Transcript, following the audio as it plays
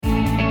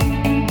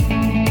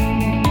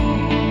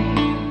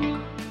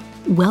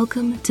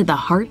Welcome to the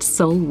Heart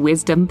Soul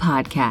Wisdom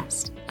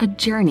Podcast, a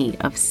journey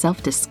of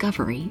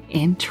self-discovery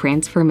and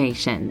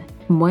transformation.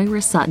 Moira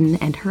Sutton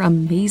and her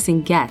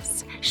amazing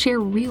guests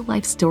share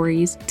real-life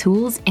stories,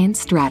 tools, and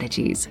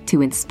strategies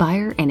to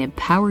inspire and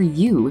empower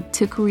you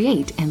to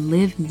create and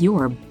live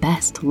your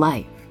best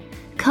life.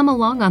 Come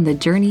along on the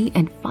journey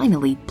and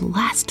finally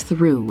blast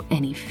through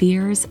any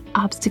fears,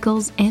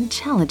 obstacles, and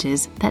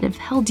challenges that have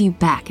held you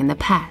back in the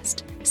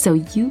past, so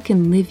you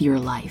can live your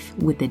life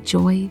with the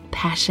joy,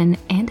 passion,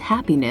 and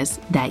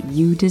happiness that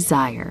you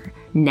desire.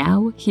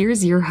 Now,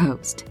 here's your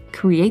host,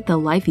 Create the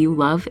Life You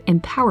Love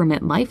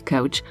Empowerment Life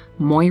Coach,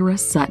 Moira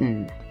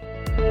Sutton.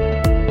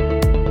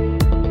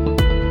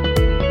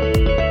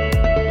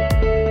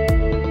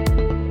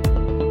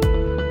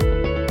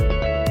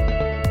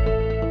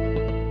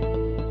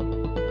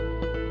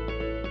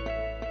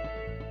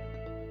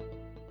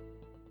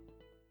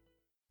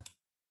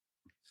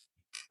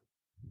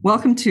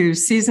 Welcome to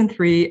Season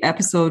 3,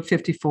 Episode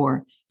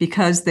 54,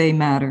 Because They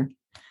Matter,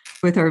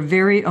 with our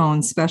very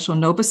own special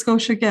Nova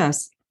Scotia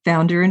guest,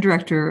 founder and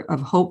director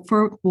of Hope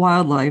for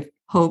Wildlife,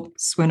 Hope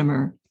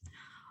Swinimer.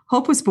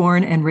 Hope was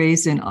born and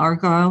raised in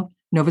Argyll,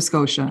 Nova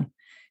Scotia.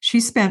 She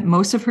spent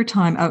most of her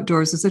time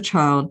outdoors as a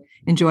child,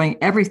 enjoying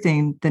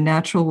everything the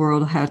natural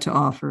world had to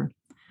offer.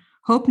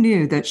 Hope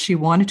knew that she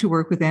wanted to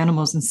work with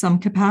animals in some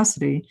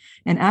capacity,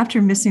 and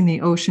after missing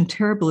the ocean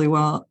terribly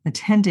while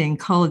attending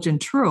college in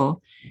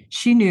Truro,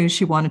 she knew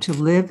she wanted to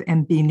live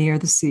and be near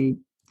the sea.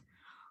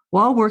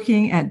 While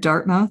working at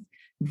Dartmouth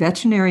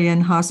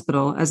Veterinarian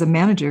Hospital as a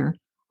manager,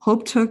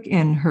 Hope took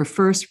in her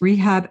first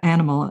rehab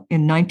animal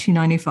in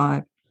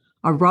 1995,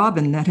 a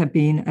robin that had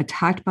been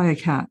attacked by a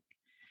cat.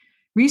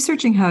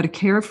 Researching how to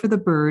care for the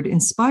bird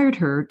inspired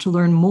her to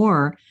learn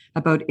more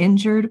about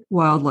injured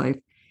wildlife,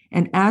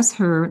 and as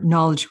her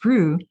knowledge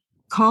grew,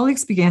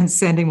 colleagues began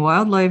sending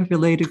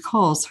wildlife-related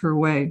calls her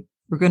way.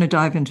 We're going to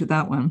dive into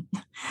that one.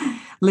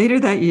 Later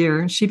that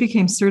year, she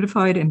became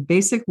certified in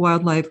basic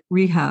wildlife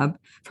rehab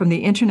from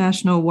the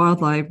International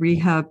Wildlife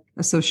Rehab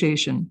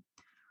Association.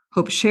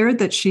 Hope shared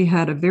that she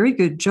had a very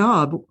good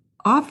job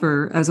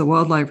offer as a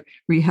wildlife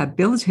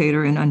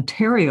rehabilitator in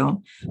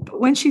Ontario,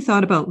 but when she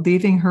thought about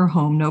leaving her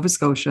home, Nova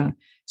Scotia,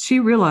 she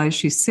realized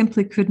she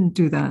simply couldn't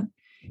do that.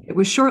 It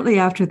was shortly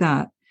after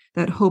that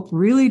Hope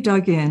really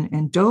dug in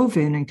and dove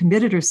in and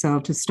committed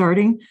herself to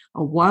starting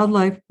a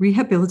wildlife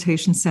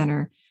rehabilitation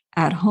center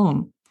at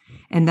home.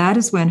 And that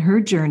is when her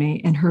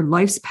journey and her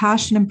life's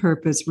passion and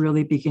purpose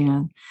really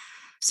began.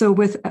 So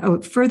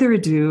without further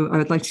ado, I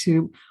would like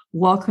to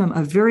welcome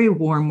a very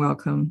warm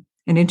welcome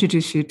and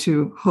introduce you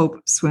to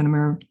Hope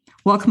Swinimer.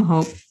 Welcome,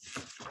 Hope.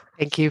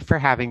 Thank you for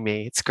having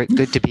me. It's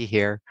good to be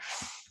here.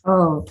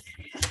 Oh,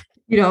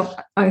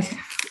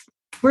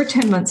 we're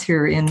 10 months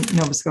here in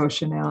Nova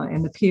Scotia now,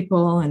 and the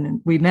people,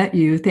 and we met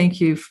you.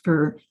 Thank you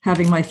for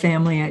having my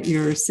family at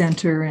your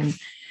center, and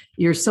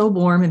you're so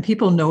warm, and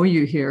people know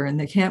you here, and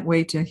they can't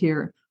wait to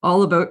hear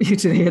all about you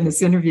today in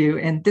this interview.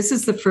 And this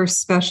is the first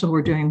special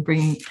we're doing,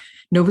 bringing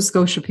Nova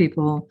Scotia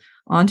people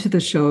onto the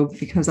show,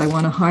 because I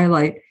want to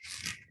highlight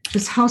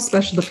just how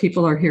special the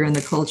people are here in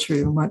the culture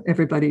and what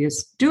everybody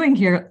is doing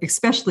here,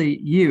 especially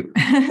you.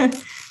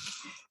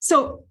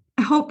 So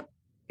I hope,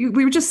 we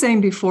were just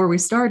saying before we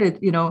started,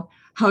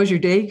 how's your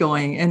day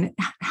going? And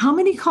how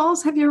many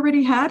calls have you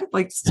already had?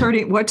 Like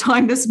starting what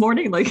time this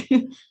morning?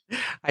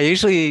 I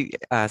usually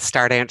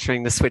start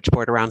answering the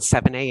switchboard around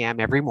 7 a.m.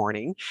 every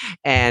morning.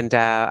 And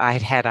I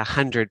had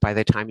 100 by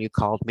the time you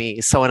called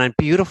me. So on a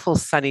beautiful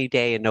sunny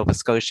day in Nova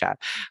Scotia,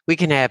 we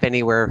can have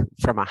anywhere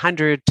from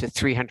 100 to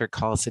 300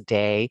 calls a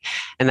day.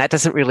 And that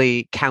doesn't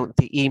really count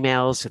the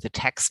emails or the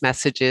text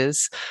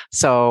messages.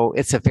 So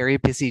it's a very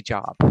busy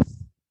job.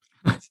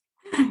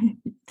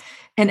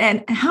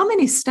 And how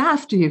many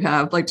staff do you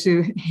have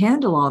to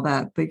handle all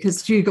that?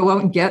 Because do you go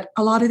out and get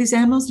a lot of these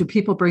animals? Do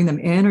people bring them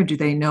in, or do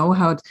they know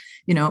how,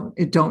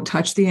 don't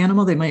touch the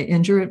animal, they might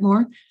injure it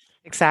more?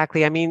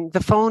 Exactly. I mean,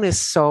 the phone is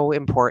so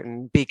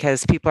important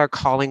because people are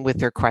calling with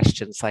their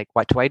questions like,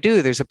 what do I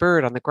do? There's a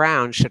bird on the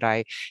ground. Should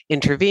I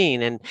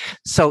intervene? And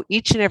so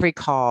each and every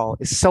call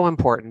is so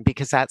important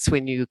because that's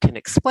when you can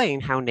explain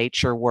how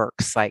nature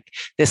works. Like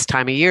this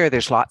time of year,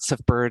 there's lots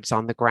of birds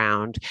on the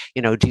ground.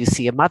 Do you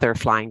see a mother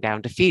flying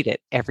down to feed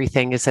it?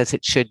 Everything is as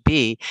it should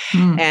be.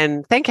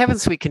 And thank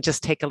heavens we can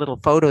just take a little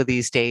photo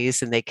these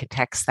days and they can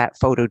text that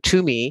photo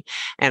to me.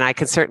 And I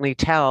can certainly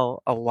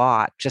tell a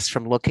lot just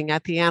from looking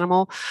at the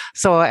animal.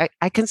 So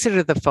I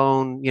consider the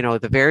phone,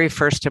 the very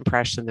first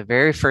impression, the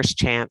very first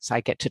chance I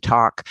get to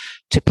talk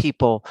to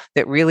people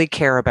that really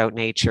care about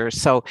nature.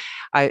 So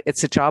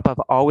it's a job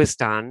I've always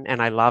done and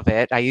I love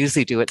it. I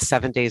usually do it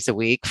 7 days a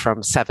week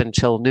from 7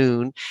 till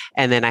noon.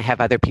 And then I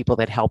have other people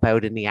that help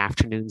out in the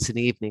afternoons and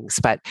evenings.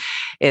 But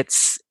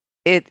it's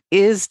it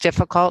is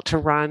difficult to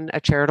run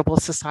a charitable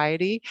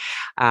society,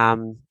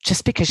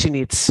 just because you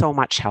need so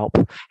much help,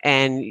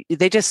 and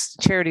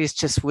charities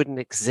just wouldn't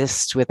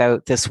exist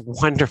without this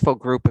wonderful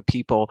group of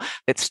people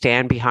that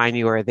stand behind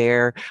you, are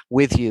there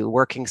with you,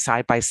 working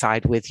side by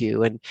side with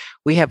you. And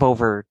we have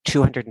over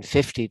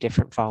 250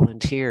 different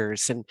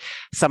volunteers, and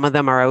some of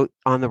them are out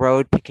on the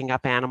road picking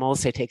up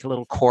animals. They take a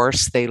little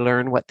course, they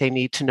learn what they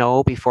need to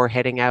know before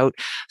heading out.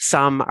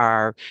 Some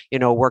are,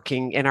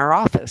 working in our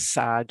office,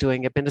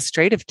 doing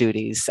administrative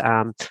duties.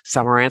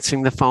 Some are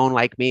answering the phone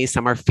like me,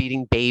 some are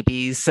feeding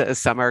babies,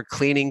 some are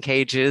cleaning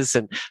cages,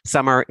 and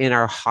some are in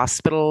our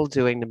hospital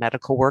doing the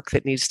medical work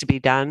that needs to be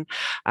done.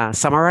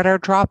 Some are at our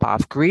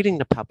drop-off greeting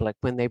the public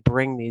when they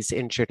bring these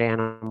injured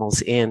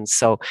animals in.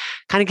 So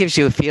kind of gives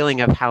you a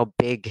feeling of how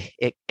big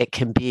it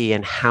can be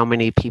and how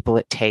many people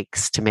it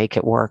takes to make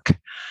it work.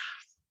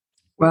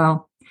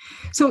 Wow.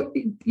 So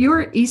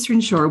your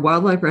Eastern Shore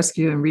Wildlife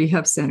Rescue and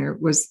Rehab Center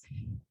was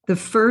the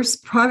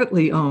first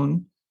privately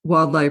owned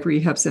wildlife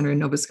rehab center in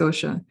Nova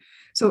Scotia.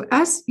 So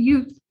as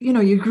you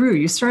grew,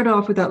 you started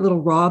off with that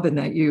little robin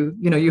that you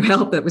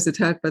helped that was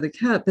attacked by the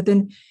cat, but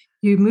then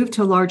you moved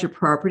to a larger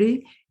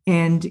property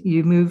and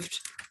you moved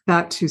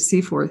back to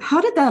Seaforth.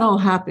 How did that all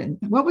happen?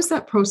 What was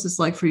that process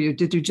like for you?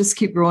 Did you just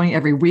keep growing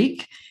every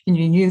week and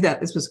you knew that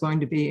this was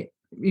going to be,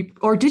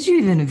 or did you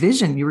even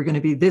envision you were going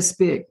to be this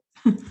big?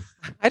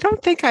 I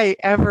don't think I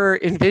ever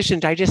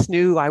envisioned. I just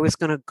knew I was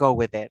going to go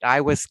with it.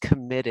 I was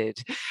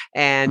committed.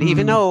 And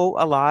even though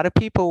a lot of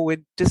people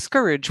would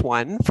discourage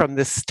one from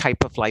this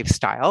type of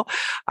lifestyle,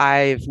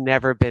 I've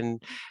never been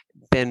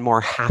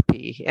more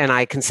happy. And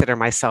I consider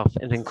myself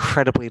an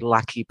incredibly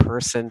lucky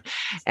person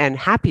and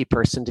happy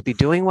person to be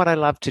doing what I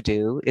love to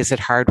do. Is it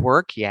hard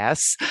work?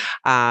 Yes.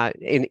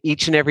 In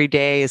each and every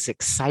day is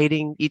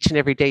exciting. Each and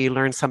every day you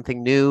learn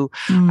something new,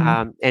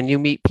 and you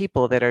meet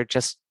people that are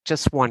just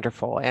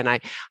wonderful. And I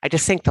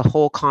just think the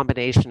whole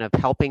combination of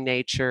helping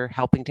nature,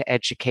 helping to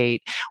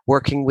educate,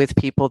 working with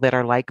people that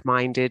are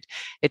like-minded,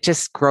 it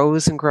just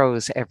grows and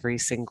grows every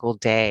single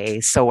day.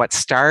 So what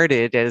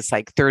started as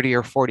like 30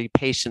 or 40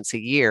 patients a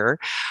year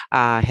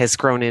has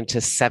grown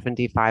into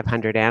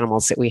 7,500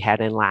 animals that we had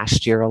in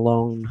last year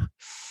alone.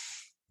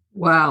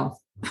 Wow.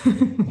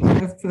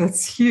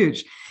 That's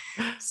huge.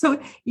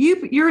 So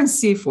you're in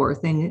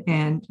Seaforth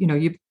and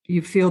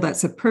you feel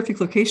that's a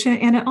perfect location.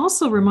 And it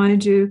also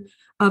reminded you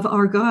of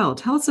Argyle.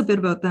 Tell us a bit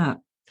about that.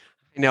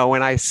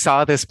 When I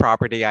saw this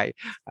property, I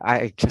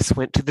just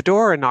went to the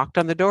door and knocked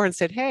on the door and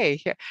said,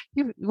 "Hey,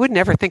 you would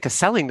never think of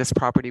selling this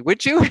property,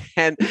 would you?"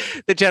 And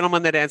the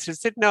gentleman that answered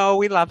said, "No,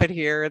 we love it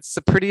here. It's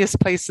the prettiest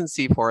place in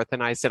Seaforth."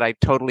 And I said, "I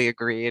totally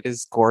agree. It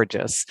is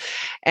gorgeous."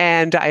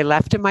 And I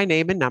left him my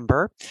name and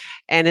number.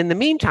 And in the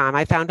meantime,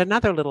 I found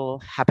another little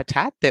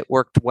habitat that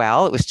worked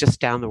well. It was just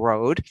down the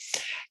road.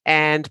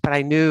 But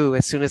I knew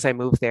as soon as I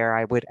moved there,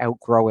 I would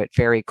outgrow it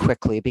very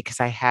quickly because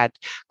I had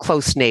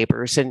close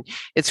neighbors, and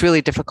it's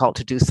really difficult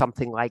to do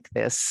something like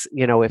this,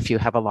 if you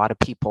have a lot of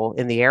people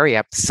in the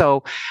area.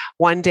 So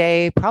one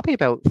day, probably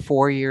about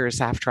 4 years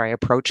after I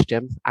approached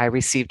him, I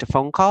received a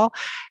phone call,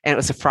 and it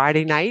was a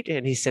Friday night,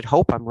 and he said,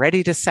 "Hope, I'm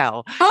ready to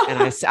sell." And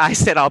I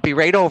said, "I'll be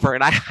right over."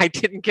 And I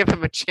didn't give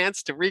him a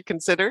chance to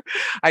reconsider.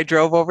 I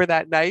drove over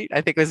that night.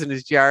 I think it was in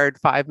his yard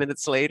 5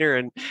 minutes later,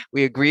 and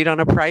we agreed on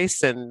a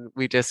price, and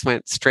we just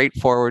went straight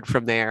forward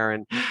from there.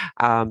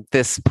 And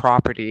this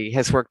property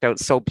has worked out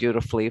so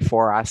beautifully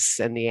for us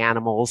and the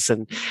animals.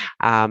 And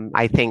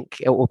I think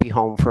it will be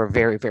home for a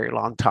very, very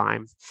long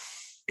time.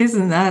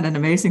 Isn't that an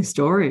amazing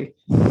story?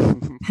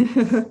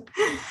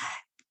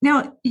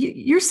 Now,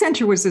 your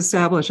center was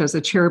established as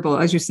a charitable,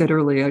 as you said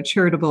earlier, a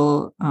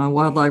charitable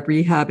wildlife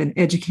rehab and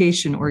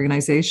education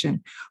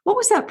organization. What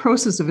was that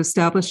process of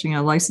establishing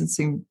a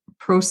licensing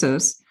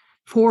process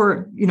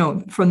for,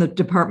 from the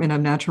Department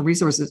of Natural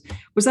Resources?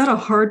 Was that a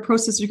hard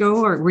process to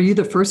go, or were you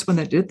the first one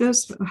that did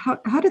this?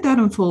 How did that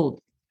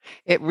unfold?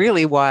 It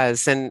really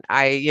was. And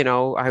I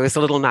was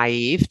a little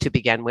naive to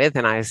begin with.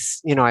 And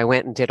I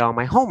went and did all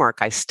my homework.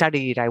 I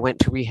studied. I went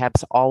to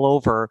rehabs all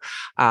over.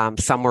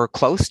 Some were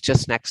close,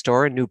 just next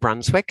door in New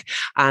Brunswick,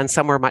 and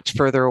some were much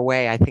further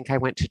away. I think I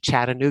went to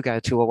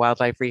Chattanooga to a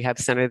wildlife rehab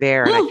center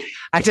there. And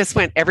I just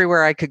went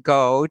everywhere I could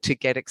go to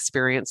get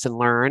experience and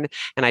learn.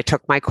 And I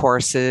took my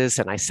courses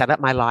and I set up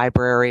my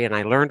library and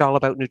I learned all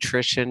about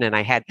nutrition, and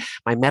I had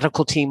my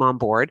medical team on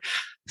board.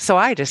 So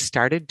I just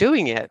started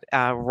doing it.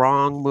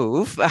 Wrong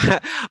move.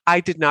 I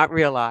did not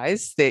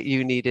realize that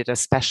you needed a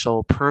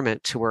special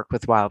permit to work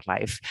with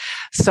wildlife.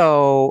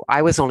 So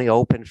I was only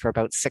open for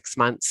about 6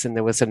 months, and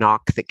there was a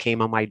knock that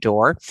came on my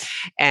door,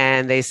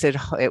 and they said,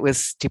 it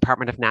was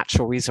Department of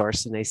Natural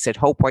Resource, and they said,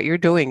 "Hope, what you're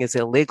doing is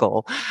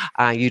illegal.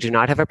 You do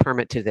not have a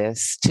permit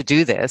to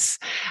do this,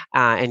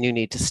 and you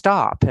need to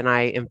stop." And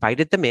I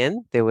invited them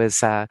in. There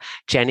was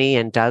Jenny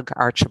and Doug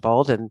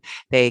Archibald, and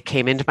they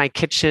came into my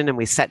kitchen, and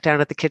we sat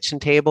down at the kitchen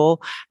table.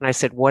 table and I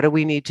said, what do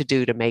we need to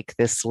do to make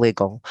this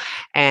legal?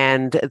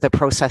 And the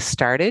process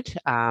started.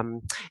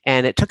 And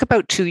it took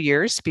about 2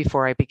 years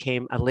before I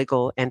became a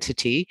legal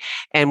entity.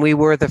 And we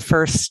were the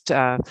first,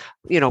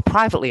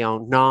 privately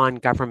owned,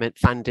 non-government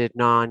funded,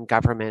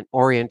 non-government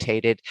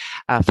orientated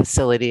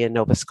facility in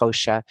Nova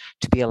Scotia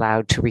to be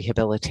allowed to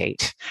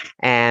rehabilitate.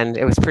 And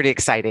it was pretty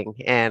exciting.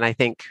 And I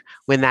think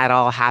when that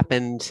all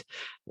happened,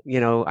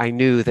 I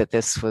knew that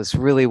this was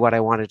really what I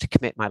wanted to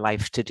commit my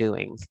life to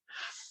doing.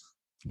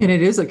 And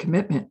it is a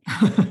commitment.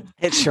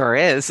 It sure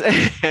is.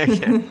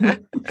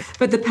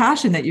 But the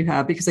passion that you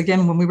have, because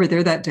again, when we were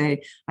there that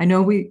day, I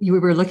know we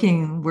were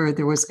looking where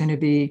there was going to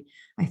be,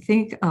 I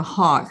think, a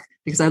hawk,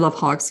 because I love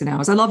hawks and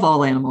owls. I love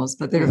all animals,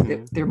 but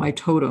they're my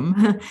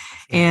totem.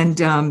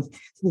 And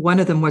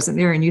one of them wasn't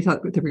there, and you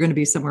thought they were going to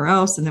be somewhere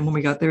else. And then when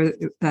we got there,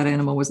 that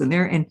animal wasn't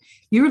there. And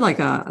you were like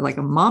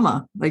a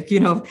mama,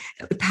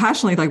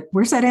 passionately, like,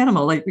 where's that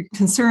animal? Like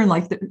concerned,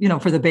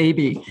 for the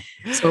baby.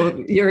 So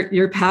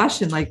your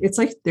passion, it's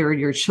like they're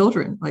your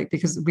children,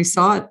 because we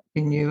saw it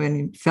in you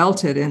and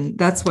felt it, and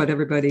that's what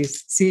everybody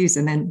sees.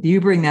 And then you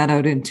bring that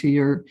out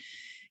into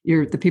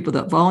the people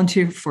that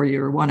volunteer for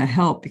you or want to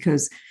help,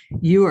 because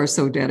you are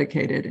so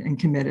dedicated and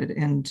committed.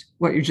 And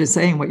what you're just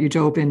saying, what you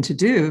dove in to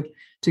do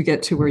to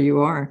get to where you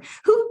are.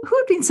 Who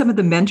have been some of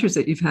the mentors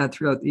that you've had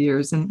throughout the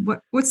years? And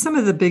what's some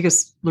of the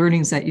biggest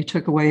learnings that you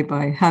took away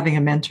by having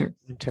a mentor?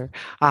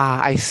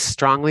 I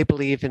strongly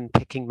believe in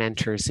picking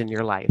mentors in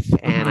your life.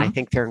 And I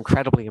think they're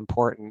incredibly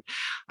important.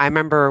 I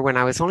remember when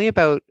I was only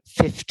about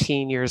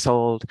 15 years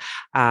old,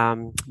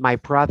 my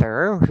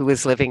brother, who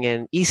was living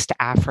in East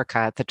Africa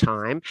at the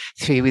time,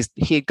 so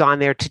he had gone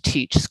there to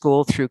teach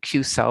school through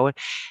CUSO,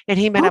 and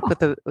he met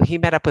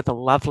up with a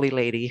lovely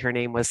lady. Her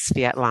name was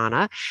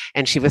Svetlana,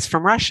 and she was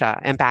from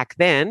Russia. And back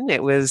then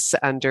it was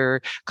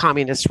under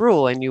communist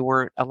rule, and you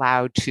weren't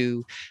allowed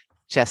to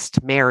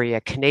just marry a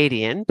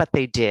Canadian, but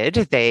they did.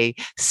 They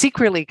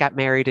secretly got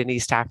married in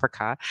East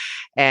Africa.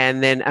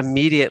 And then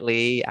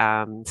immediately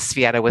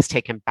Svieta was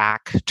taken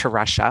back to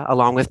Russia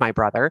along with my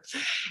brother.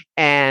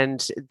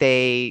 And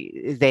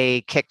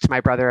they kicked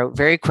my brother out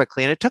very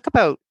quickly. And it took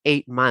about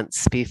 8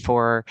 months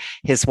before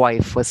his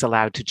wife was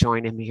allowed to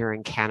join him here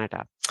in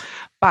Canada.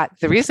 But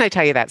the reason I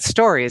tell you that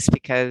story is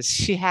because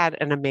she had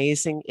an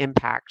amazing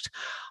impact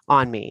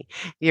on me.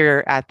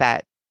 You're at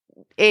that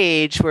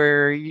age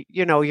where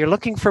you're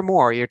looking for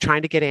more, you're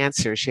trying to get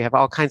answers, you have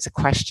all kinds of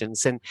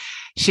questions, and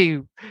she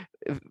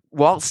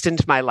waltzed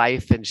into my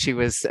life, and she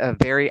was a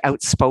very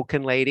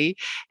outspoken lady,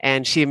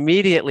 and she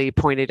immediately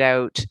pointed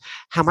out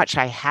how much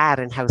I had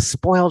and how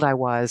spoiled I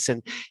was,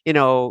 and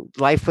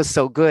life was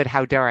so good,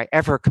 how dare I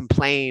ever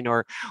complain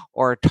or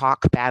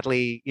talk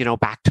badly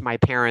back to my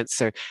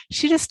parents. Or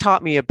she just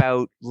taught me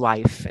about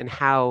life and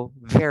how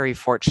very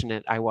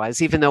fortunate I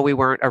was, even though we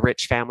weren't a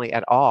rich family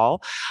at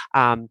all.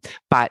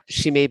 But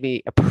she made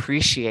me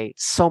appreciate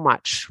so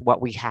much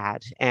what we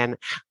had, and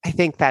I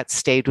think that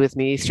stayed with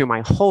me through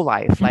my whole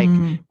life.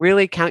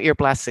 Really count your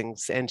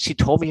blessings. And she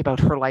told me about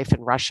her life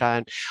in Russia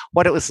and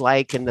what it was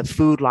like in the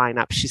food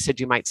lineup. She said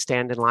you might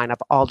stand in line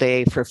up all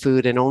day for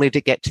food and only to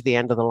get to the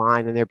end of the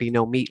line and there'd be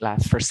no meat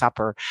left for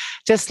supper.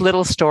 Just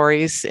little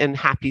stories, and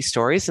happy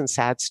stories and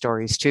sad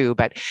stories too.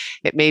 But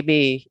it made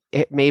me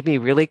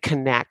really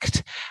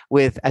connect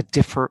with a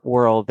different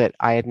world that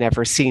I had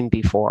never seen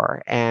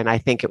before. And I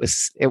think it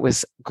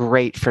was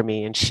great for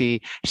me. And she's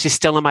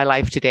still in my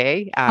life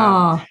today.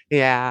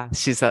 Yeah,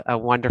 she's a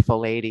wonderful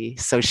lady.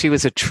 So she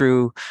was a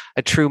true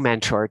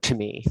mentor to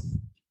me.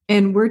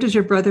 And where does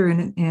your brother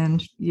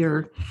and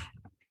your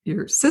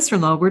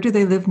sister-in-law, where do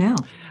they live now?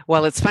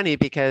 Well, it's funny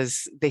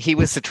because he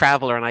was a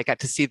traveler and I got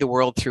to see the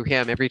world through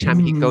him. Every time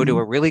he'd go to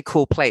a really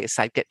cool place,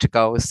 I'd get to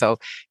go. So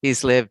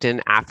he's lived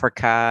in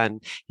Africa,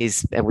 and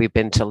we've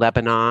been to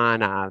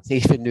Lebanon,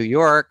 even New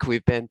York.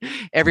 We've been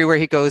everywhere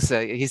he goes.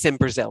 He's in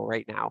Brazil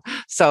right now.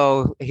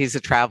 So he's a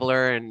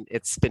traveler, and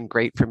it's been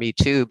great for me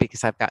too,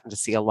 because I've gotten to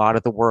see a lot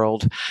of the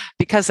world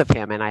because of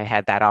him. And I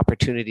had that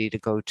opportunity to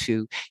go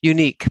to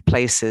unique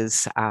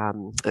places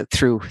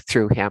through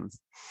him.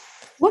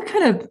 What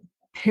kind of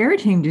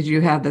parenting did you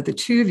have that the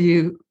two of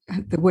you,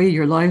 the way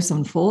your lives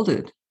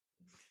unfolded?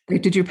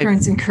 Did your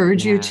parents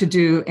encourage you to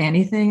do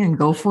anything and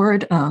go for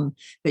it?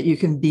 That you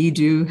can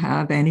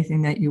have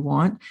anything that you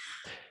want?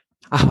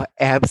 Oh,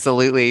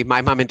 absolutely.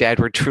 My mom and dad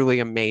were truly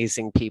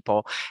amazing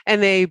people,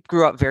 and they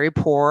grew up very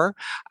poor.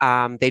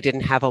 They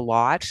didn't have a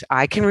lot.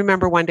 I can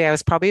remember one day I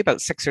was probably about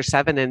 6 or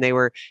 7, and they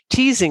were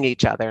teasing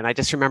each other. And I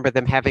just remember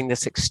them having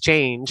this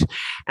exchange.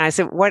 And I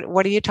said,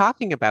 what are you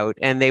talking about?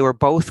 And they were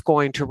both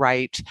going to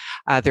write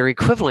their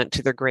equivalent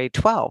to their grade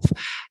 12.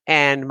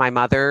 And my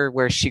mother,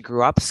 where she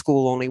grew up,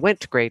 school only went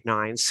to grade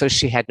 9. So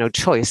she had no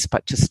choice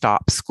but to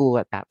stop school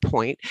at that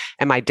point.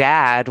 And my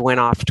dad went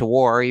off to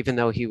war, even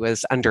though he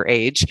was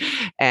underage.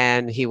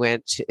 and he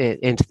went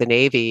into the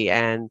Navy.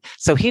 And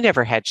so he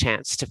never had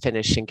chance to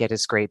finish and get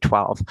his grade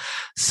 12.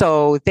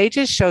 So they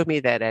just showed me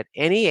that at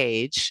any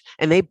age,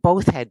 and they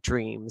both had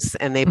dreams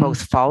and they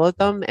both followed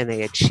them and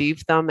they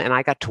achieved them. And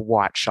I got to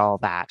watch all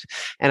that.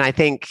 And I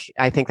think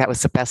that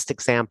was the best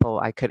example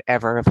I could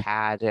ever have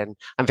had. And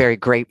I'm very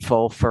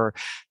grateful for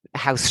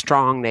how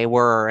strong they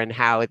were and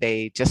how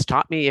they just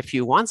taught me, if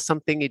you want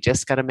something, you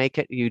just got to make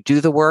it. You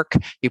do the work,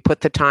 you put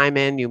the time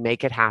in, you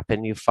make it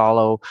happen, you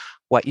follow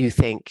what you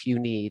think you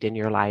need in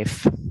your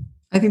life.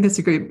 I think that's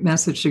a great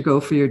message to go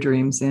for your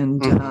dreams.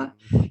 And,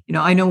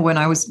 I know when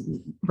I was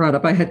brought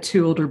up, I had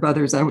two older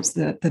brothers. I was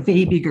the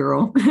baby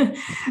girl,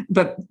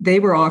 but they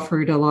were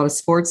offered a lot of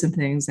sports and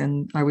things.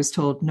 And I was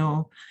told,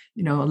 no,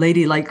 a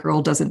ladylike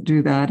girl doesn't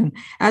do that. And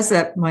as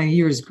my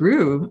years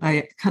grew,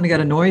 I kind of got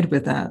annoyed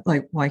with that.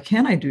 Like, why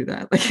can't I do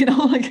that?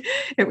 Like,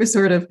 it was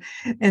sort of,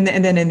 and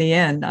then in the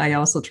end, I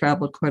also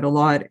traveled quite a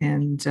lot.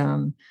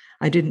 And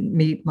I didn't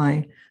meet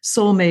my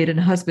soulmate and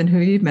husband who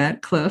you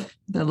met, Cliff,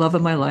 the love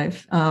of my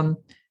life,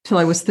 till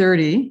I was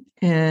 30.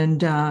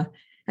 And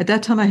at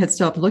that time I had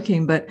stopped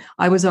looking, but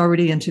I was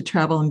already into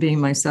travel and being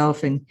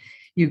myself. And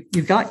you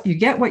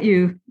get what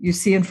you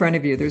see in front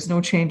of you. There's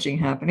no changing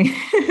happening.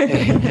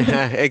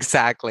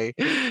 Exactly.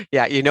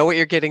 Yeah. You know what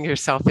you're getting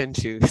yourself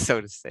into,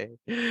 so to say.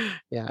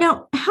 Yeah.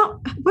 Now,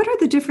 what are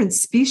the different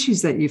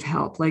species that you've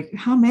helped? Like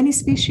how many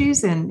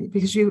species? And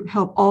because you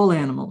help all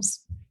animals.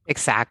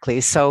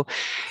 Exactly. So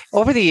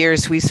over the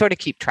years, we sort of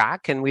keep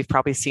track, and we've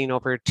probably seen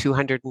over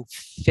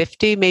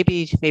 250,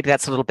 maybe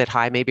that's a little bit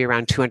high, maybe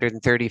around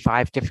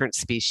 235 different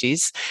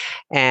species.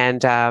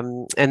 And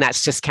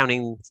that's just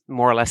counting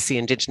more or less the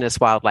indigenous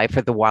wildlife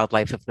or the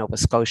wildlife of Nova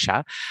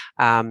Scotia.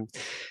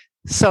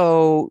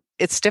 So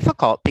it's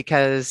difficult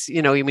because,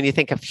 when you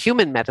think of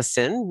human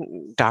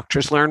medicine,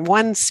 doctors learn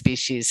one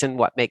species and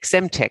what makes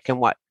them tick and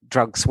what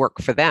drugs work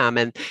for them.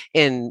 And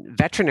in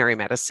veterinary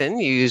medicine,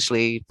 you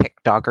usually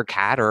pick dog or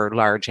cat or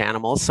large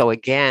animals. So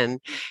again,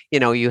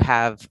 you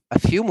have a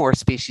few more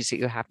species that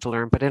you have to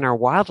learn. But in our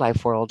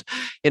wildlife world,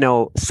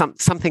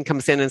 something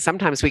comes in and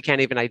sometimes we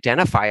can't even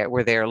identify it.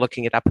 We're there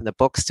looking it up in the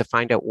books to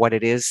find out what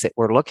it is that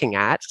we're looking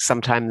at.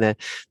 Sometimes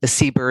the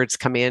seabirds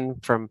come in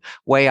from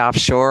way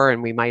offshore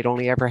and we might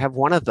only ever have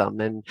one of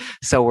them. And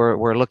so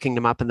we're looking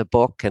them up in the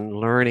book and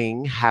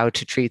learning how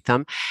to treat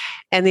them.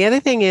 And the other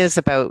thing is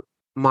about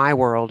my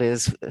world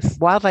is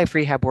wildlife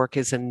rehab work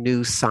is a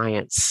new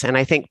science. And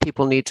I think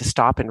people need to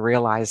stop and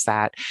realize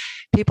that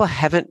people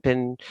haven't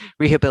been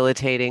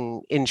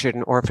rehabilitating injured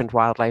and orphaned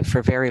wildlife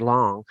for very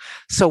long.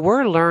 So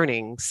we're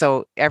learning.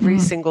 So every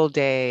single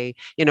day,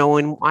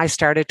 when I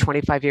started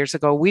 25 years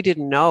ago, we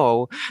didn't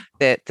know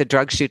that the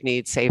drugs you'd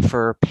need, say,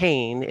 for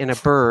pain in a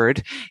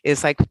bird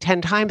is like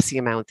 10 times the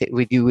amount that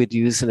you would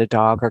use in a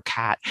dog or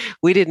cat.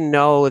 We didn't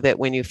know that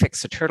when you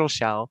fix a turtle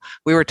shell,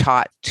 we were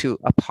taught to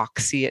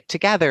epoxy it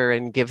together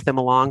and give them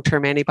a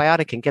long-term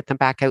antibiotic and get them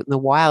back out in the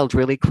wild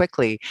really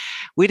quickly.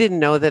 We didn't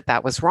know that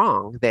that was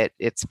wrong, that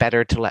it's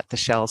better to let the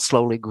shell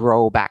slowly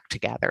grow back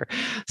together.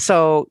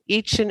 So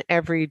each and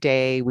every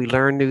day we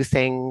learn new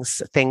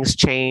things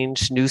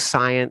change, new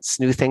science,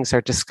 new things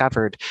are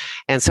discovered.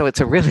 And so it's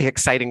a really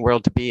exciting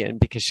world to be in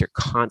because you're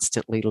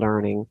constantly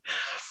learning.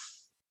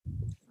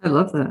 I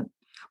love that.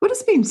 What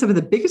has been some of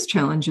the biggest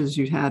challenges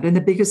you've had and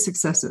the biggest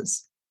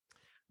successes?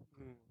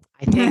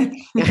 I think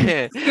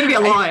it's going to be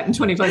a lot in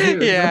 25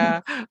 years.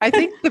 Yeah. I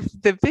think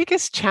the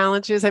biggest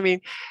challenges,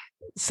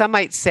 some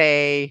might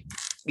say,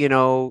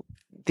 the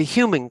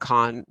human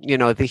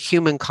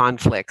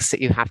conflicts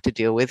that you have to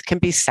deal with can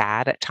be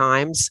sad at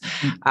times,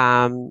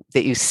 that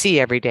you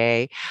see every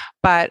day.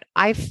 But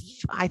I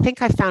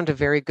think I found a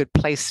very good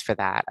place for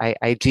that.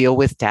 I deal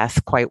with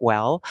death quite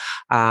well.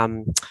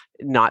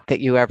 Not that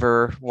you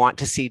ever want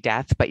to see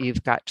death, but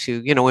you've got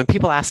to, when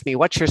people ask me,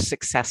 what's your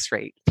success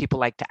rate? People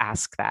like to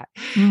ask that.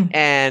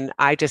 And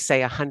I just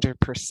say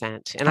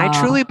 100%. And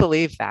I truly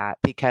believe that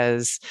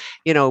because,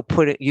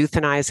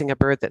 euthanizing a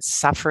bird that's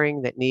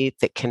suffering, that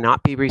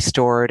cannot be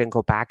restored and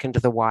go back into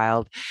the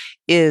wild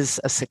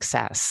is a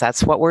success.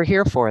 That's what we're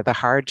here for, the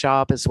hard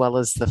job as well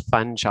as the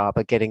fun job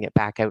of getting it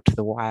back out to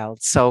the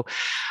wild. So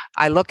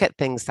I look at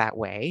things that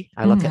way.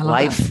 I look at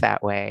life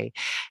that way.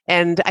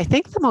 And I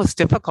think the most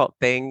difficult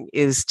thing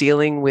is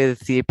dealing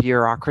with the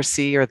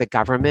bureaucracy or the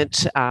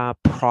government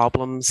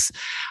problems.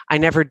 I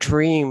never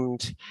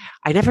dreamed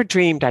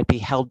I'd be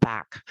held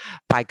back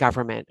by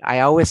government. I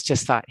always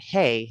just thought,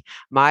 hey,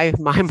 my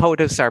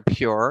motives are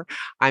pure.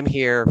 I'm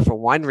here for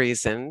one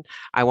reason.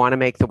 I want to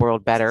make the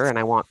world better and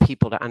I want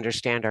people to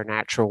understand our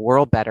natural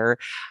world better.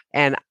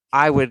 And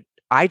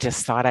I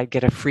just thought I'd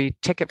get a free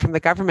ticket from the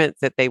government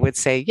that they would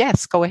say,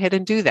 yes, go ahead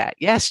and do that.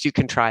 Yes, you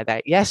can try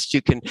that. Yes,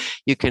 you can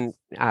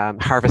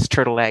harvest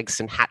turtle eggs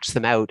and hatch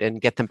them out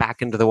and get them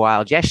back into the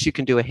wild. Yes, you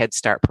can do a Head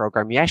Start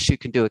program. Yes, you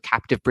can do a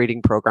captive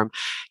breeding program.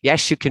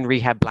 Yes, you can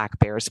rehab black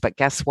bears, but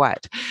guess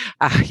what?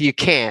 You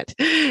can't.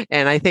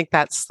 And I think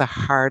that's the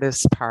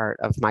hardest part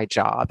of my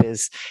job,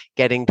 is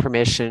getting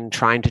permission,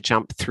 trying to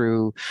jump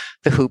through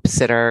the hoops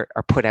that are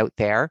put out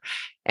there.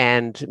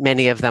 And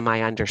many of them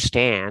I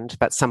understand,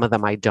 but some of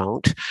them I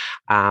don't.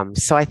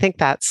 So I think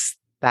that's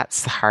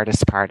the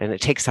hardest part, and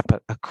it takes up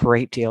a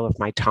great deal of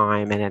my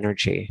time and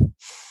energy.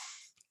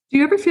 Do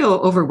you ever feel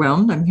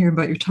overwhelmed? I'm hearing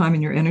about your time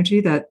and your energy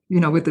that,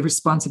 with the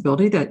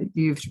responsibility that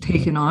you've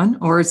taken on,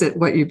 or is it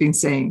what you've been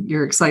saying,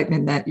 your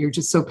excitement that you're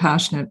just so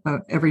passionate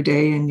about every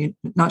day and you're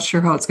not sure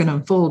how it's going to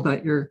unfold,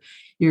 but you're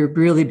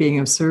really being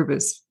of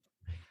service?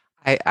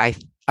 I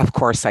of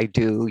course I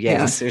do.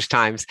 Yes, There's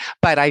times,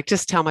 but I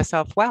just tell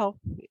myself, well,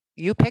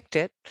 you picked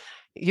it.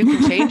 You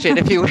can change it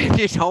if you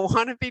don't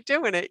want to be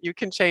doing it. You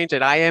can change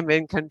it. I am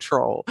in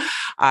control.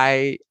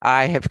 I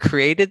have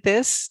created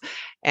this,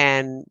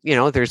 and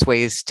there's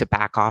ways to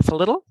back off a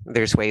little.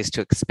 There's ways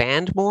to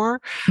expand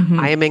more. Mm-hmm.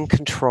 I am in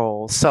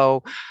control.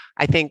 So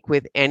I think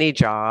with any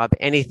job,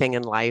 anything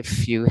in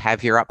life, you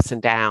have your ups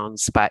and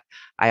downs. But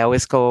I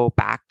always go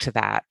back to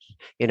that.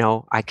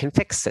 I can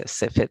fix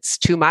this. If it's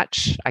too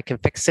much, I can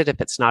fix it.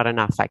 If it's not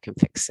enough, I can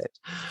fix it.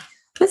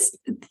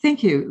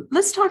 Thank you.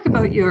 Let's talk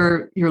about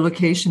your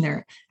location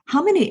there.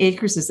 How many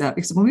acres is that?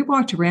 Because when we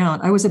walked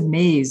around, I was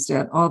amazed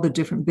at all the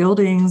different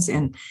buildings.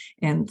 And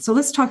so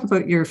let's talk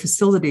about your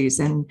facilities.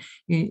 And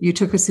you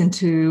took us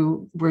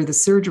into where the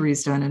surgery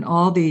is done and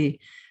all the,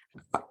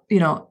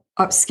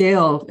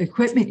 upscale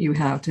equipment you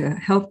have to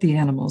help the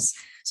animals.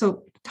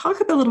 So talk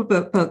a little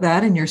bit about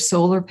that and your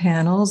solar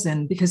panels,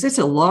 and because it's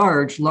a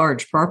large,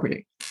 large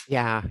property.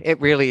 Yeah,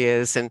 it really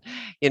is. And,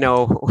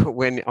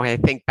 when I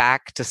think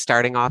back to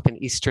starting off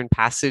in Eastern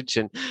Passage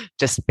and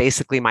just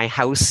basically my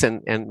house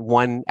and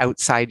one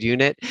outside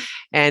unit,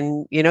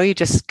 and, you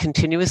just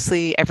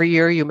continuously, every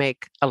year you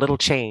make a little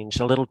change,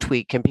 a little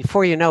tweak. And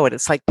before you know it,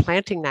 it's like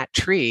planting that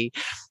tree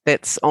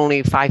that's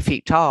only 5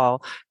 feet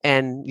tall,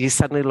 and you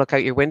suddenly look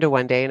out your window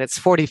one day and it's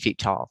 40 feet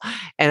tall.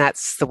 And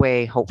that's the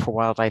way Hope for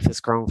Wildlife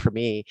has grown for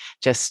me.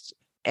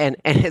 And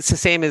it's the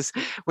same as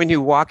when you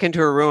walk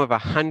into a room of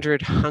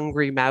 100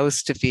 hungry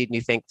mouths to feed, and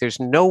you think there's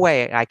no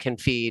way I can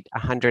feed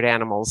 100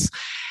 animals.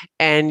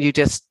 And you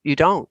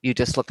don't. You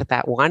just look at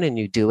that one and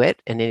you do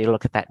it. And then you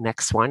look at that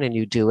next one and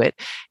you do it.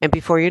 And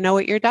before you know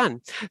it, you're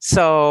done.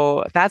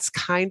 So that's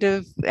kind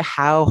of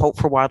how Hope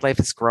for Wildlife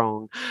has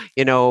grown.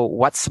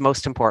 What's the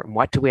most important?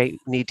 What do we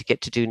need to get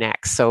to do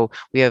next? So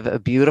we have a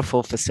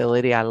beautiful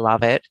facility. I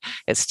love it.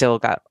 It's still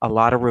got a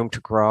lot of room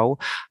to grow.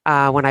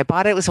 When I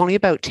bought it, it was only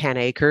about 10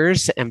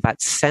 acres.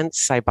 But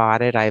since I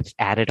bought it, I've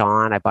added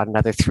on. I bought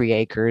another 3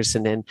 acres,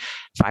 and then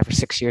 5 or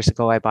 6 years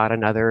ago, I bought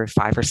another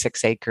 5 or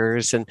 6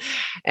 acres,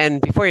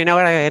 and before you know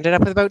it, I ended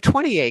up with about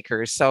 20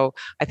 acres. So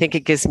I think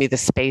it gives me the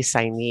space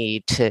I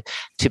need to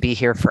be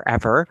here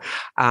forever.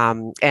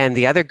 And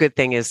the other good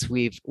thing is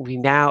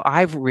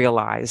I've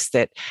realized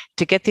that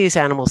to get these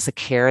animals the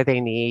care they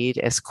need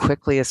as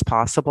quickly as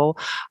possible,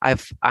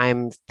 I've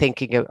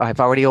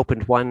already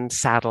opened one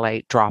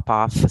satellite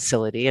drop-off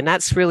facility, and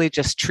that's really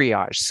just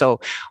triage. So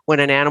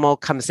when an animal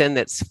comes in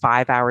that's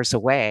 5 hours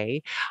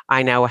away,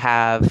 I now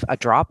have a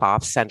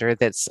drop-off center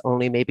that's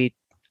only maybe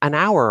an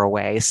hour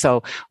away.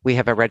 So we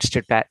have a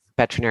registered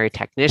veterinary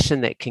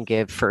technician that can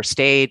give first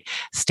aid,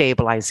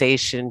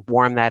 stabilization,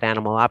 warm that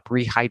animal up,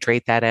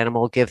 rehydrate that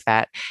animal, give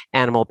that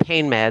animal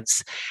pain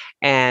meds,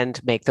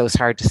 and make those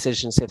hard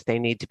decisions if they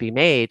need to be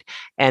made.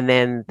 And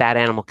then that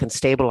animal can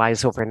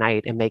stabilize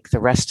overnight and make the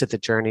rest of the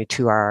journey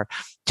to our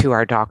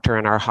doctor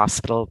and our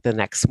hospital the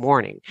next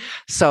morning.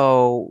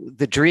 So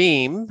the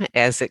dream,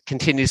 as it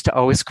continues to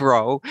always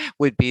grow,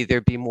 would be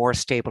there'd be more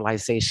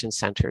stabilization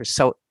centers.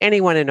 So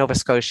anyone in Nova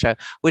Scotia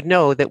would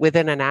know that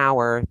within an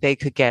hour, they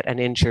could get an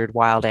injured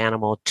wild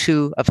animal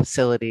to a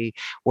facility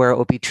where it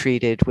will be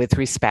treated with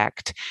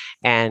respect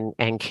and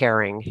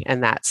caring.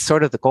 And that's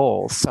sort of the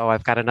goal. So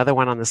I've got another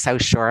one on the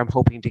South Shore. I'm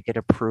hoping to get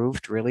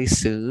approved really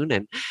soon,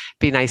 and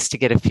be nice to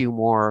get a few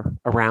more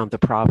around the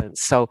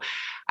province. So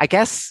I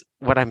guess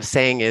what I'm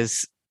saying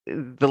is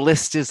the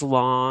list is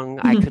long.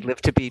 Mm-hmm. I could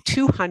live to be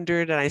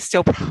 200 and I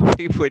still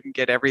probably wouldn't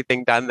get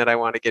everything done that I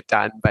want to get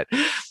done. But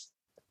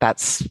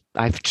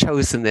I've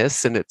chosen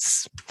this, and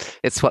it's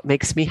what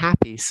makes me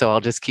happy. So I'll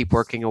just keep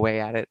working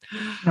away at it.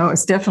 No,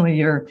 it's definitely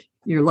your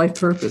life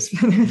purpose.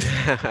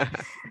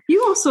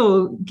 You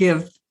also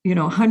give,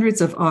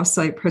 hundreds of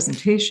offsite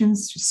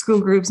presentations to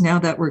school groups. Now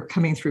that we're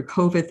coming through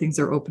COVID, things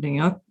are opening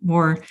up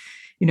more,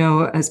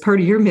 as part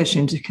of your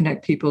mission to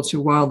connect people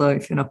to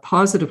wildlife in a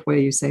positive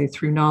way, you say,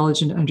 through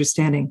knowledge and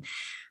understanding.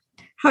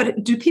 How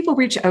do people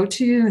reach out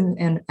to you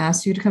and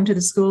ask you to come to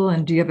the school?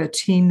 And do you have a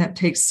team that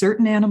takes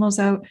certain animals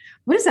out?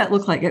 What does that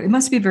look like? It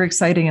must be very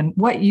exciting. And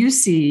what you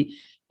see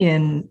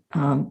in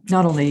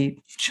not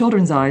only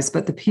children's eyes,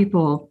 but the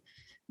people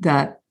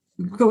that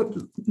go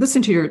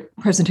listen to your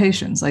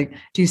presentations. Like,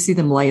 do you see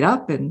them light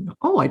up and,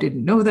 oh, I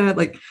didn't know that?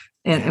 Like,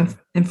 and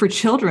for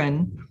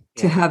children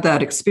to have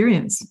that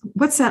experience,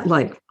 what's that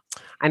like?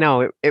 I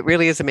know it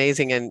really is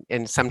amazing.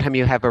 And sometimes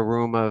you have a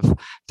room of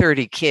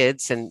 30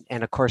 kids and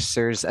of course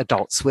there's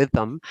adults with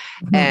them.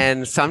 Mhm.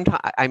 And sometimes,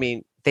 I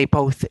mean, they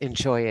both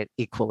enjoy it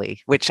equally,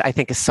 which I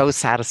think is so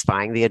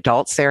satisfying. The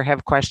adults there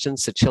have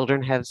questions, the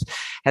children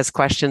has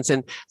questions,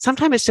 and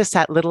sometimes it's just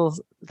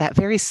that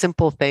very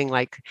simple thing,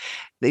 like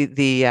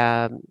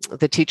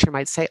the teacher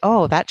might say,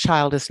 "Oh, that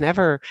child has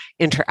never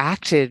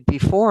interacted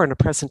before in a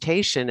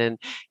presentation, and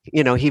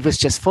he was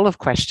just full of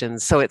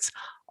questions." So it's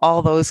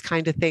all those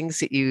kind of things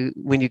that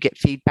when you get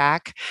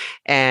feedback,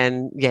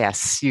 and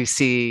yes, you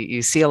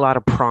see a lot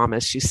of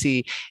promise. You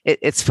see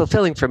it's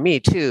fulfilling for me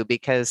too,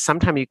 because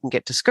sometimes you can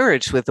get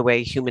discouraged with the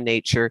way human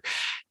nature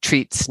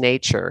treats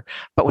nature.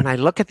 But when I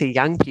look at the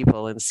young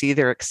people and see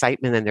their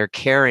excitement and their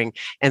caring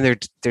and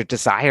their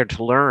desire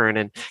to learn,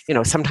 and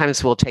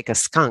sometimes we'll take a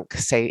skunk,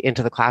 say,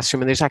 into the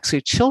classroom, and there's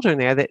actually children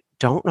there that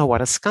don't know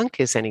what a skunk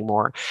is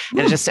anymore. And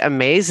it just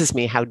amazes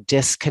me how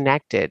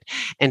disconnected,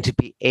 and to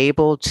be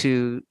able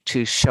to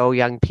show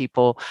young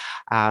people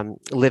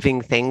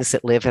living things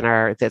that live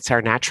that's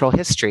our natural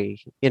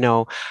history.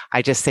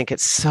 I just think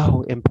it's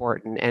so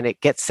important, and it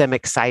gets them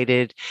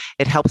excited.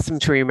 It helps them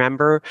to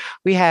remember.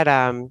 We had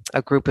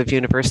a group of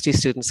university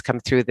students come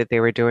through that they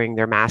were doing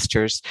their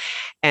master's,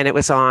 and it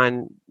was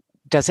on,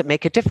 does it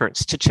make a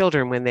difference to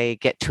children when they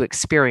get to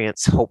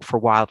experience Hope for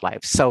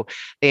Wildlife? So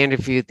they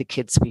interviewed the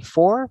kids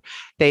before,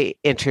 they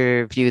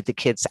interviewed the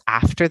kids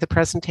after the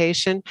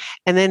presentation,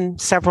 and then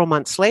several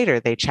months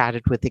later, they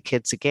chatted with the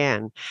kids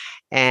again.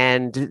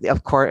 And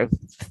of course,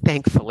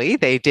 thankfully,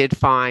 they did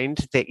find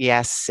that,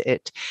 yes,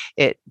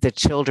 the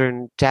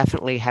children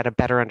definitely had a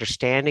better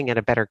understanding and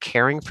a better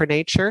caring for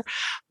nature.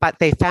 But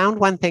they found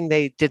one thing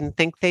they didn't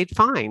think they'd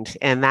find,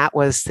 and that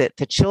was that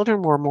the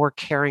children were more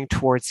caring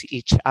towards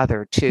each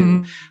other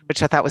too,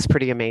 which I thought was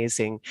pretty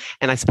amazing.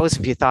 And I suppose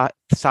if you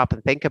stop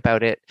and think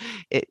about it,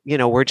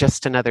 we're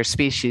just another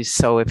species.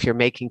 So if you're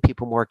making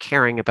people more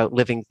caring about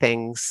living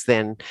things,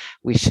 then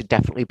we should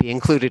definitely be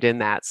included in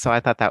that. So I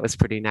thought that was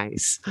pretty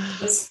nice.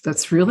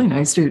 That's really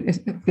nice to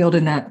build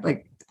in that,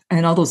 like,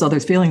 and all those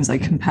other feelings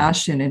like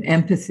compassion and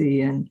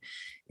empathy and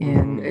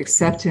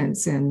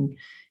acceptance and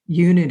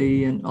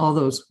unity and all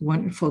those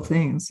wonderful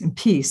things, and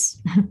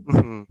peace.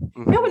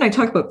 When I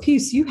talk about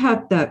peace, you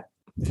have the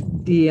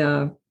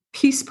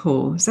peace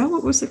pole. Is that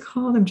what was it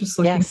called? I'm just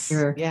looking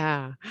here.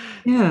 Yeah.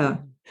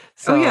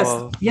 So,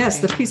 yes,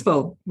 the peace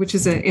pole, which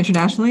is an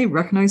internationally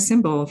recognized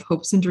symbol of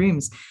hopes and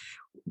dreams.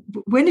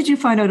 When did you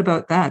find out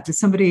about that? Did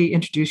somebody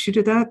introduce you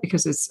to that?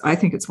 Because I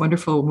think it's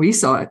wonderful. We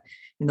saw it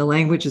in the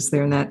languages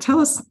there and that. Tell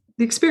us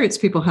the experience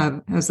people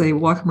have as they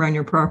walk around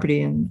your property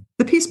and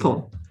the peace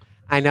pole.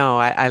 I know.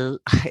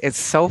 It's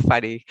so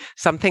funny.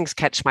 Some things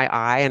catch my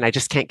eye and I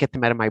just can't get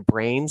them out of my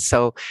brain.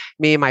 So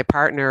me and my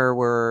partner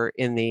were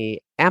in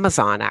the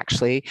Amazon,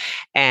 actually,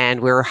 and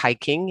we were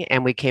hiking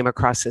and we came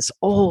across this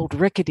old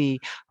rickety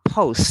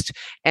post,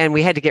 and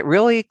we had to get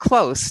really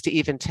close to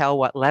even tell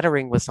what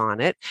lettering was on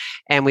it.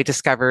 And we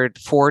discovered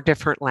 4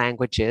 different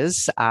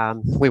languages.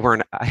 We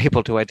weren't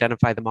able to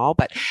identify them all,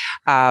 but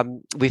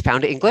we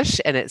found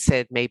English, and it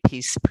said, "May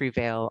peace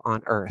prevail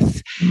on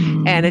earth."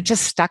 And it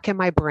just stuck in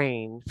my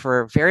brain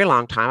for a very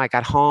long time. I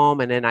got home,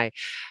 and then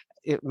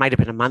it might have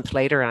been a month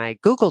later, and I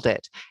Googled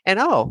it, and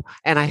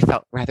I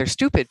felt rather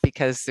stupid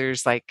because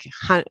there's like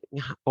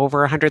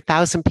over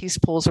 100,000 peace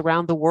poles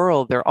around the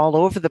world. They're all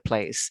over the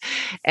place,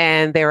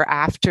 and they were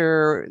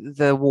after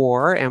the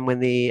war. And when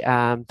the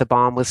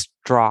bomb was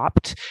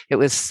dropped, it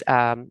was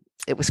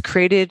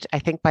created, I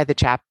think, by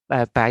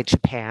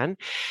Japan,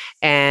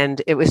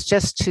 and it was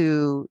just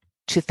to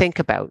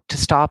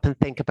stop and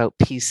think about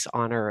peace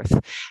on earth,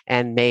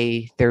 and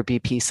may there be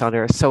peace on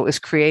earth. So it was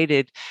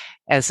created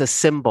as a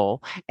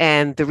symbol.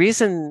 And the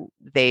reason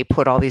they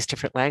put all these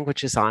different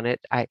languages on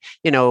it,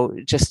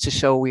 just to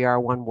show we are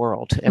one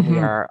world and we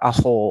are a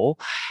whole.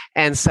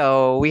 And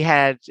so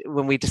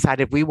when we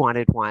decided we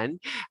wanted one,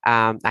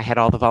 I had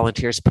all the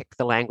volunteers pick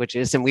the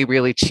languages, and we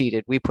really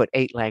cheated. We put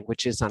 8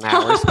 languages on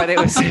ours, but it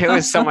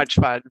was so much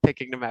fun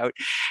picking them out.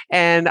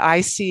 And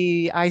I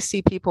see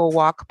people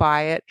walk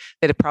by it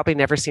that have probably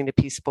never seen a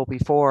peace pole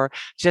before.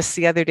 Just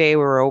the other day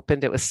we were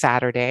opened, it was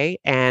Saturday,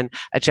 and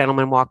a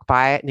gentleman walked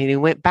by it, and he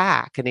went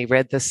back and he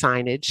read the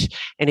signage,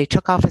 and he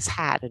took off his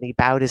hat and he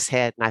bowed his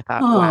head. And I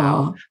thought,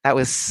 wow, that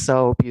was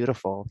so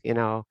beautiful,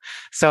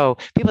 So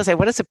people say,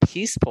 what does a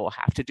peace pole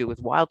have to do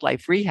with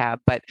wildlife rehab?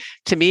 But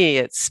to me,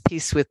 it's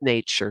peace with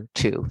nature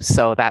too.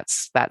 So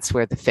that's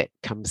where the fit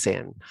comes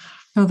in.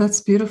 Oh, that's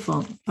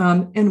beautiful.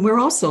 And we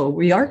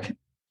are,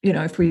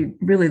 if we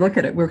really look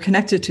at it, we're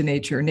connected to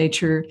nature.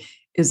 Nature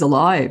is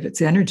alive.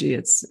 It's energy.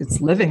 It's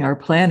living our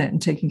planet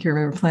and taking care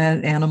of our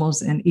planet,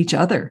 animals, and each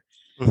other.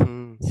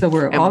 So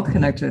we're all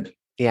connected.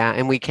 Yeah,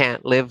 and we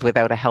can't live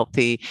without a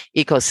healthy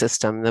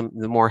ecosystem.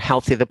 The more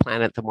healthy the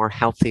planet, the more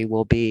healthy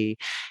we'll be.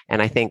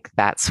 And I think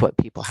that's what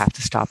people have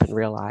to stop and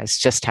realize,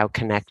 just how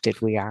connected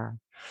we are.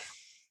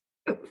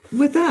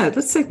 With that,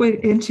 let's segue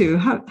into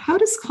how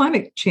does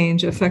climate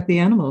change affect the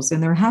animals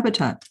and their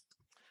habitat?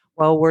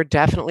 Well, we're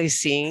definitely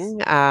seeing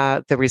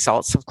the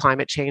results of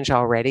climate change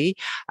already.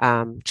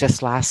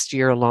 Just last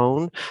year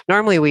alone,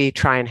 normally we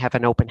try and have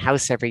an open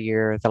house every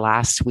year, the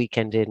last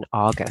weekend in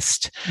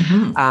August.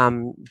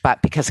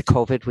 But because of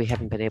COVID, we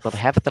haven't been able to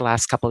have it the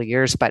last couple of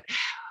years. But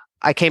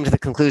I came to the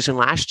conclusion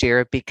last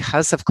year,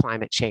 because of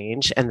climate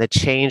change and the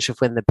change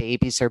of when the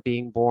babies are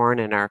being born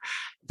and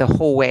the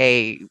whole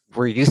way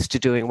we're used to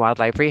doing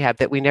wildlife rehab,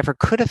 that we never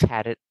could have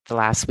had it the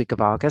last week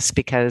of August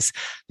because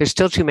there's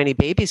still too many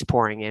babies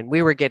pouring in.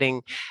 We were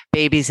getting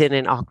babies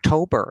in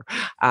October,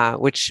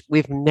 which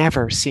we've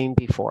never seen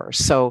before.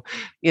 So,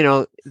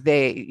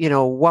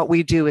 what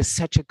we do is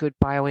such a good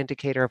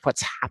bioindicator of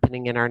what's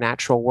happening in our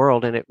natural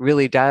world. And it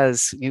really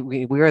does.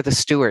 We are the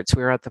stewards.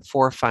 We're at the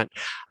forefront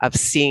of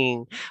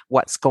seeing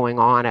what's going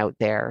on out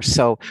there.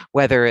 So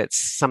whether it's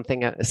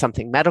something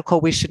medical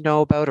we should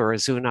know about, or a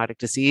zoonotic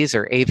disease,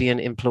 or avian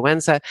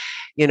influenza,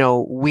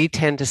 we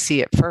tend to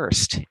see it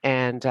first,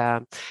 and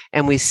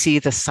we see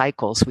the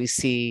cycles. We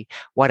see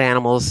what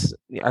animals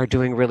are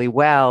doing really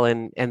well,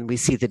 and we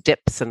see the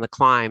dips and the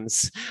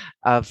climbs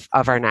of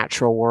our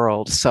natural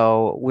world.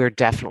 So we're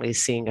definitely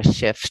seeing a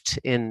shift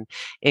in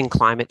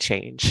climate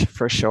change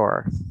for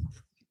sure.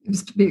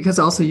 Because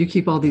also you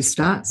keep all these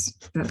stats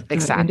that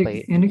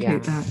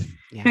indicate that.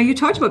 Yeah. Now, you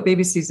talked about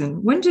baby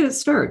season. When did it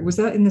start? Was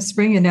that in the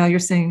spring? And now you're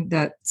saying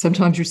that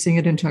sometimes you're seeing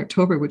it into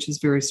October, which is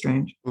very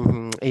strange.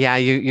 Mm-hmm. Yeah,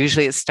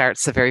 usually it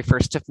starts the very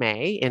 1st of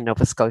May in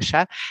Nova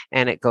Scotia,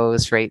 and it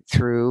goes right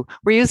through.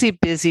 We're usually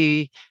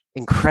busy,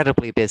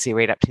 incredibly busy,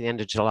 right up to the end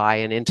of July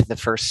and into the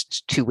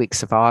first 2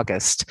 weeks of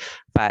August.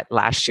 But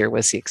last year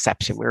was the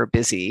exception. We were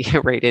busy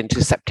right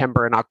into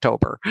September and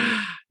October.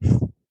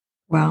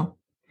 Wow.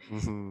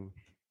 Mm-hmm.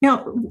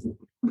 Now,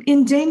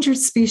 endangered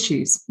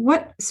species.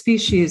 What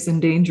species is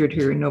endangered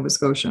here in Nova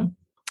Scotia?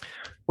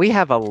 We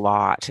have a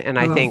lot. And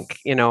I think,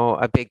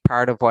 a big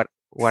part of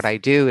what I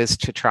do is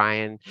to try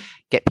and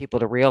get people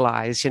to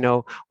realize,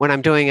 when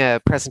I'm doing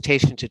a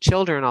presentation to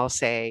children, I'll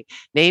say,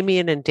 name me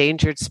an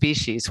endangered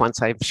species,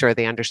 once I'm sure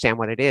they understand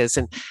what it is.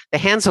 And the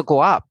hands will go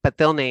up, but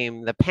they'll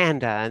name the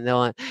panda, and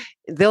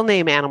they'll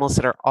name animals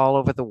that are all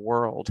over the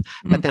world.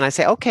 Mm-hmm. But then I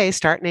say, okay,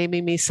 start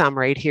naming me some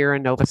right here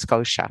in Nova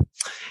Scotia.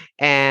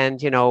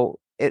 And,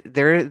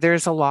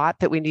 there's a lot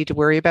that we need to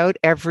worry about.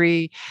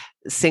 Every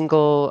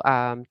single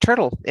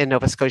turtle in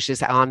Nova Scotia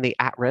is on the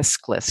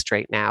at-risk list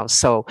right now.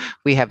 So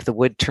we have the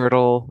wood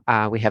turtle,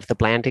 we have the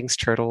Blandings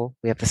turtle,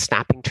 we have the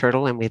snapping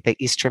turtle, and we have the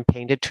eastern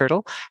painted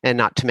turtle, and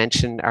not to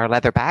mention our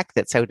leatherback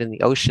that's out in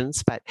the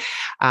oceans. But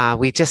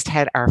we just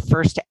had our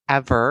first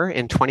ever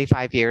in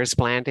 25 years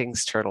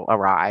Blandings turtle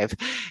arrive,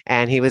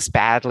 and he was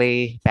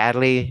badly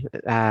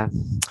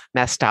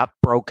messed up,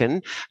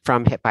 broken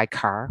from hit by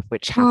car,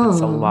 which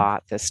happens a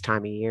lot this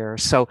time of year.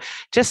 So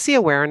just the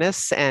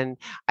awareness, and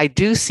I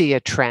do see a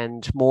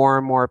trend. More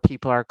and more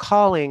people are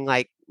calling.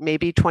 Like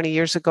maybe 20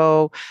 years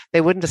ago, they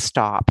wouldn't have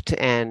stopped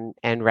and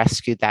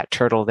rescued that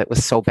turtle that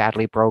was so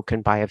badly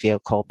broken by a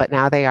vehicle, but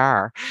now they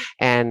are.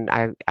 And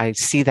I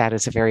see that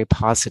as a very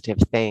positive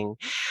thing.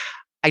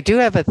 I do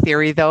have a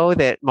theory, though,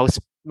 that most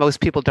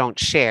people don't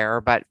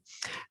share, but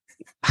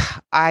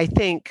I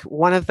think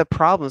one of the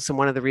problems and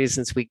one of the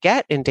reasons we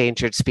get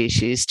endangered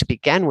species to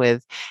begin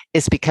with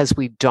is because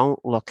we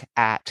don't look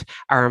at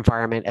our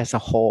environment as a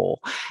whole.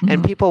 Mm-hmm.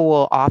 And people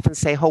will often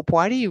say, Hope,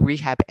 why do you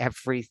rehab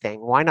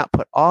everything? Why not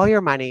put all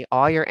your money,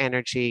 all your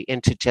energy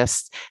into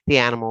just the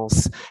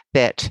animals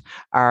that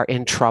are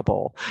in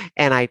trouble?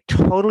 And I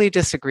totally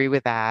disagree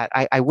with that.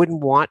 I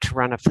wouldn't want to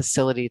run a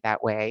facility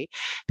that way,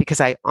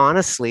 because I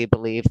honestly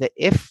believe that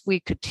if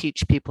we could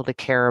teach people to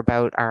care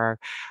about our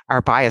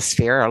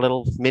biosphere, our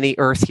little mini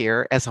Earth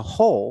here as a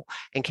whole,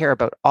 and care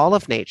about all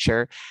of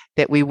nature,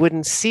 that we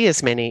wouldn't see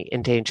as many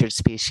endangered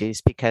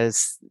species,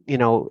 because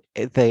the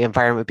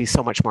environment would be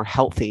so much more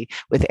healthy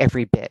with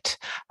every bit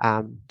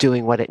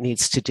doing what it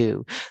needs to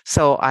do.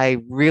 So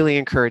I really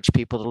encourage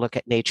people to look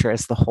at nature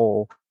as the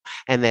whole,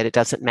 and that it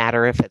doesn't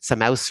matter if it's a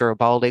mouse or a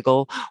bald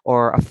eagle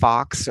or a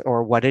fox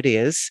or what it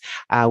is.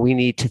 We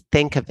need to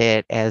think of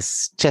it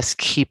as just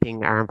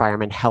keeping our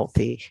environment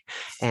healthy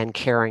and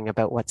caring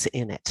about what's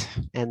in it.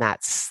 And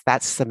that's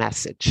the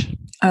message.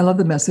 I love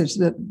the message.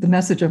 The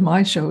message of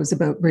my show is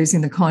about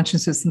raising the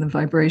consciousness and the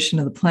vibration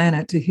of the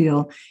planet to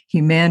heal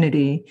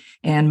humanity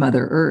and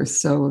Mother Earth.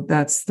 So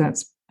that's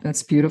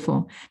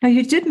beautiful. Now,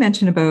 you did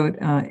mention about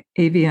the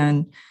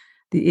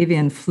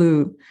avian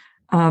flu.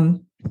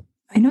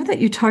 I know that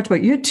you talked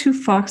about, you had 2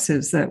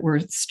 foxes that were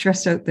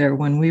stressed out there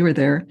when we were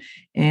there.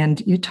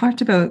 And you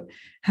talked about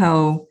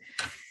how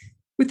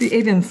with the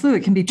avian flu,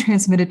 it can be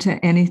transmitted to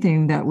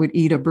anything that would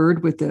eat a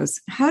bird with this.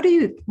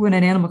 When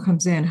an animal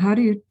comes in, how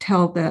do you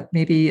tell that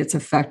maybe it's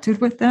affected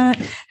with that?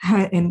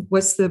 And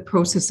what's the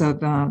process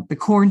of the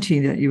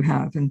quarantine that you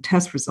have and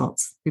test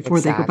results before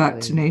they go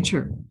back to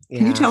nature? Yeah.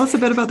 Can you tell us a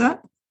bit about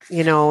that?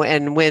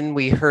 And when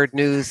we heard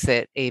news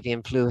that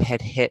avian flu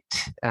had hit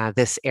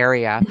this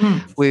area,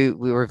 mm-hmm. we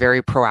were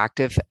very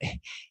proactive.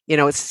 It's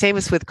the same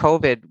as with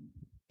COVID.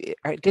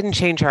 it didn't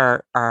change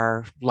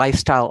our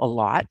lifestyle a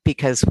lot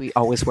because we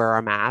always wear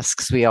our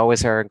masks. We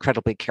always are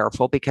incredibly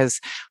careful because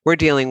we're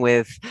dealing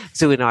with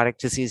zoonotic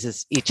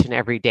diseases each and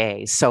every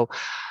day. So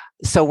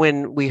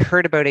when we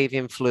heard about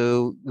avian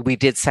flu, we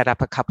did set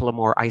up a couple of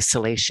more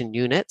isolation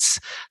units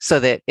so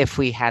that if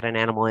we had an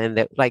animal in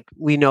that, like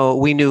we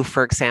knew,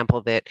 for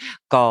example, that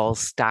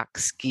gulls,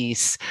 ducks,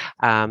 geese,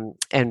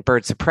 and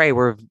birds of prey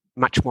were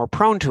much more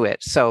prone to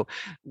it. So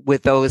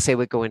with those, they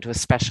would go into a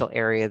special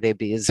area. They'd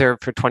be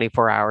observed for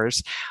 24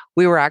 hours.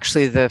 We were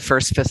actually the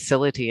first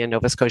facility in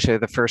Nova Scotia,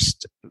 the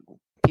first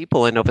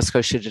people in Nova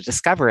Scotia to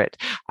discover it.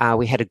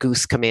 We had a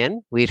goose come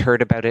in. We'd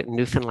heard about it in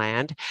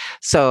Newfoundland.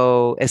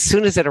 So as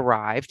soon as it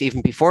arrived,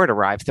 even before it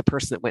arrived, the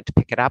person that went to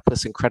pick it up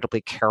was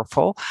incredibly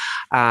careful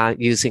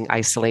using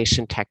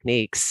isolation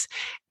techniques.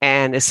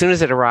 And as soon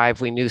as it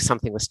arrived, we knew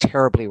something was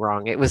terribly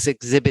wrong. It was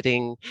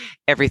exhibiting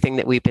everything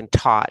that we've been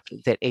taught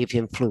that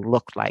avian flu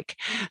looked like.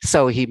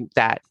 So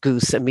that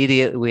goose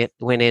immediately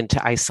went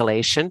into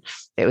isolation.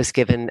 It was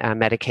given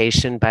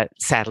medication, but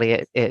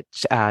sadly it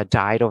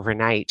died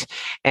overnight.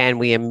 And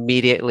we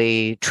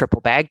immediately triple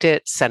bagged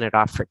it, sent it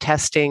off for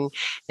testing,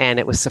 and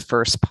it was the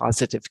first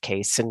positive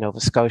case in Nova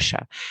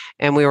Scotia.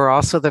 And we were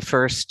also the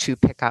first to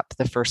pick up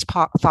the first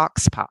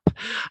fox pup.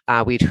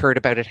 We'd heard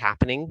about it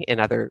happening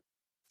in other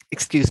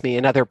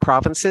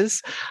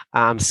provinces.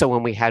 So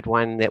when we had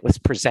one that was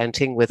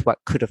presenting with what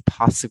could have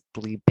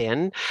possibly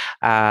been,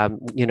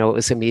 it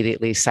was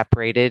immediately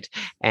separated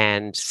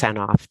and sent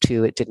off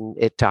to,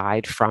 it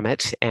died from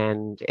it,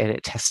 and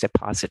it tested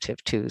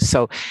positive too.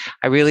 So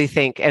I really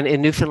think, and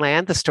in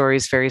Newfoundland, the story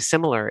is very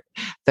similar.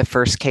 The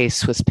first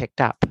case was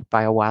picked up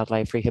by a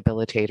wildlife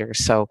rehabilitator.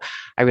 So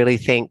I really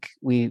think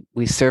we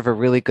serve a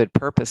really good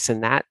purpose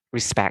in that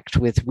respect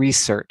with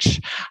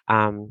research.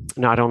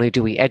 Not only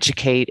do we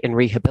educate and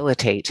rehabilitate,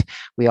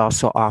 we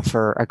also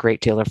offer a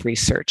great deal of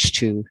research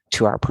to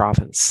our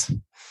province.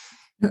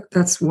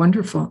 That's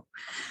wonderful.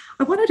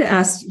 I wanted to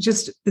ask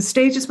just the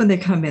stages when they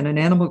come in. An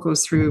animal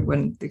goes through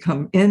when they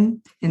come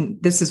in, and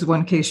this is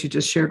one case you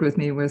just shared with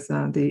me with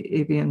the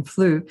avian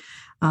flu.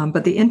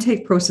 But the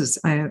intake process,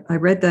 I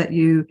read that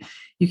you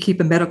keep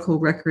a medical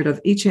record of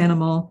each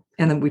animal,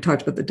 and then we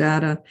talked about the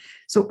data.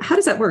 So how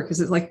does that work? Is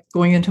it like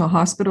going into a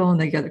hospital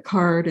and they get a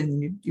card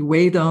and you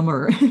weigh them,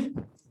 or?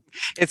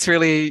 It's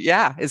really,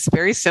 it's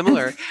very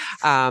similar.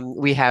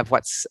 We have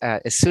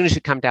as soon as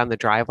you come down the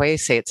driveway,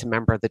 say it's a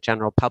member of the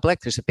general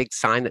public, there's a big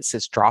sign that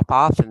says drop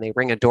off, and they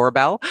ring a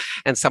doorbell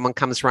and someone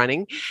comes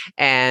running,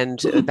 and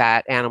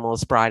that animal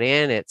is brought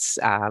in. It's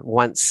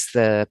once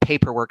the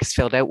paperwork is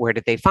filled out, where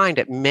did they find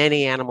it?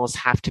 Many animals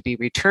have to be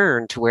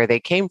returned to where they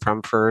came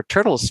from, for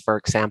turtles, for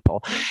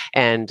example,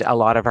 and a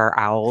lot of our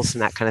owls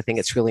and that kind of thing.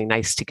 It's really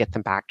nice to get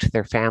them back to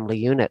their family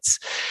units.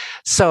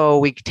 So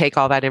we take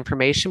all that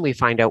information, we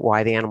find out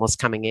why the animal's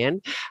coming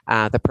in.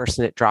 The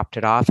person that dropped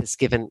it off is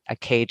given a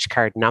cage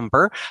card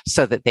number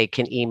so that they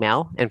can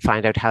email and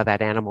find out how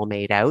that animal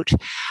made out.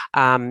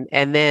 And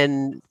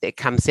then it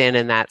comes in,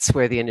 and that's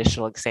where the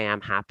initial exam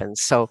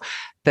happens. So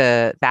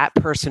that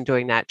person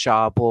doing that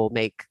job will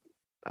make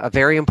a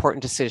very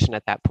important decision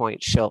at that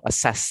point. She'll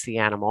assess the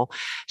animal.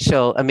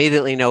 She'll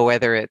immediately know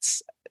whether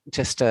it's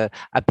just a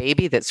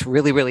baby that's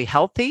really, really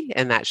healthy,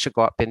 and that should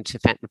go up into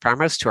Fenton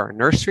Farmhouse to our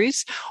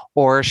nurseries,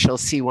 or she'll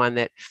see one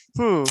that,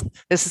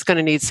 this is going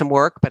to need some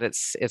work, but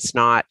it's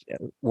not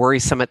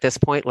worrisome at this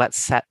point.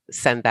 Let's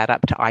send that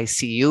up to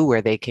ICU,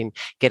 where they can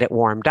get it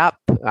warmed up,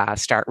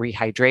 start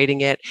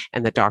rehydrating it,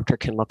 and the doctor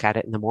can look at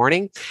it in the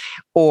morning.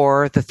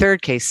 Or the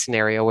third case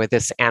scenario, where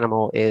this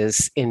animal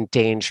is in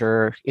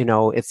danger,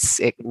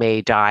 it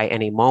may die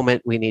any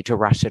moment. We need to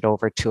rush it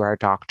over to our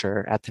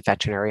doctor at the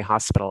veterinary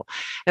hospital.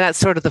 And that's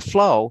sort of the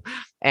flow.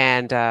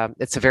 And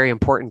it's a very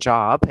important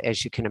job,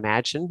 as you can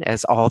imagine,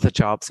 as all the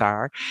jobs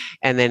are.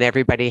 And then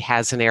everybody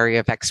has an area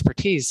of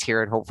expertise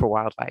here at Hope for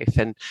Wildlife,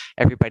 and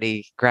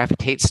everybody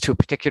gravitates to a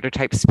particular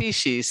type of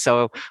species.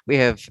 So we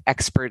have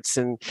experts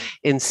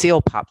in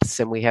seal pups,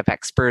 and we have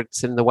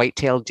experts in the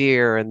white-tailed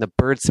deer and the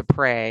birds of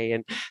prey.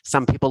 And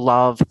some people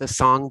love the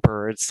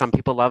songbirds. Some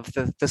people love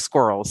the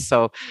squirrels.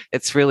 So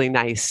it's really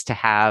nice to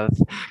have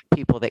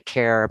people that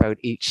care about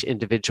each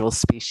individual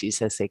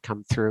species as they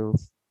come through.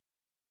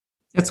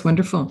 That's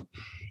wonderful.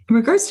 In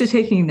regards to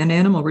taking an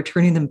animal,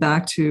 returning them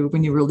back to,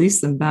 when you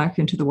release them back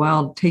into the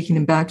wild, taking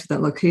them back to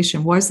that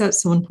location, why is that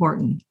so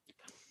important?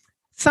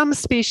 Some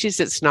species,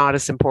 it's not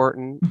as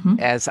important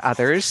as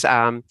others.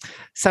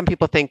 Some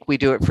people think we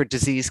do it for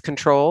disease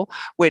control,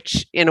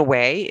 which in a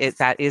way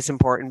that is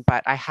important.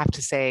 But I have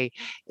to say,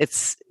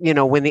 it's,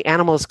 when the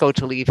animals go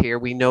to leave here,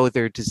 we know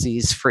they're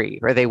disease free,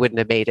 or they wouldn't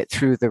have made it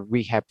through the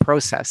rehab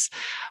process.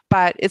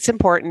 But it's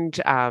important,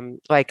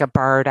 like a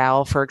barred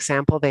owl, for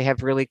example, they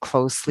have really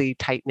closely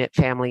tight-knit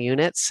family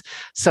units.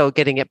 So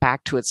getting it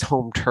back to its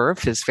home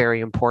turf is very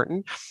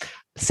important.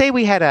 say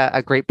we had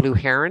a great blue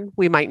heron,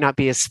 we might not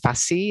be as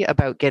fussy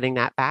about getting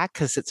that back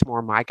because it's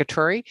more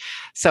migratory.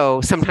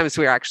 So sometimes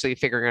we're actually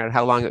figuring out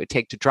how long it would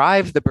take to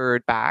drive the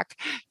bird back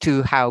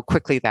to how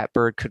quickly that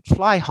bird could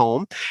fly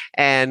home.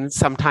 And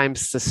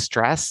sometimes the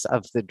stress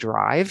of the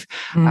drive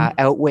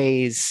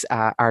outweighs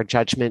our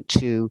judgment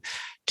to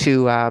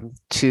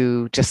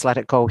just let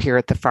it go here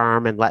at the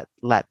farm and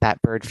let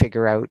that bird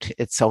figure out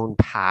its own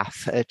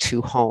path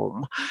to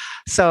home.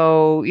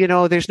 So,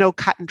 there's no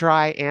cut and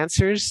dry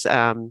answers.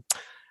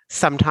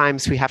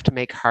 Sometimes we have to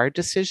make hard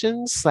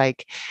decisions.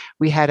 Like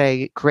we had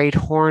a great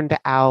horned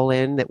owl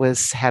in that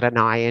had an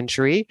eye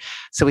injury.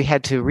 So we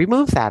had to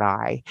remove that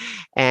eye.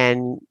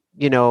 And,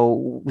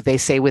 they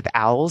say with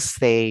owls,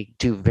 they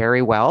do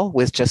very well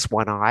with just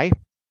one eye.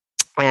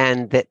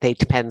 And that they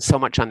depend so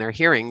much on their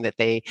hearing that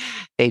they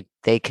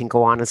can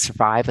go on and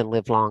survive and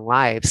live long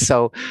lives.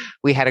 So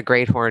we had a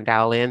great horned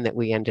owl in that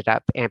we ended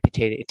up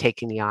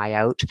taking the eye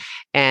out.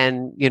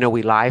 And,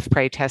 we live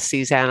prey test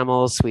these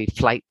animals. We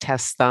flight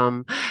test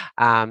them.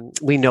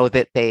 We know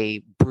that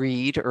they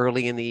breed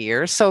early in the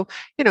year. So,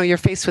 you're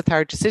faced with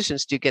hard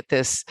decisions. Do you get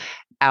this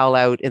owl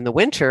out in the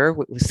winter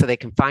so they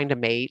can find a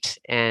mate,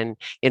 and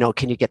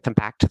can you get them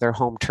back to their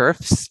home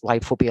turfs?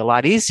 Life will be a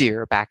lot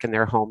easier back in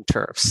their home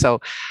turfs.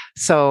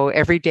 So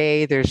every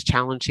day there's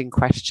challenging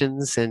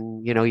questions,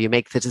 and you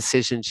make the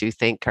decisions you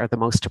think are the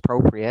most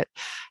appropriate,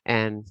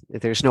 and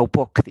there's no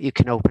book that you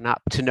can open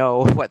up to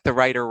know what the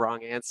right or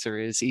wrong answer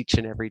is each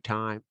and every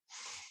time.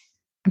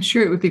 I'm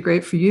sure it would be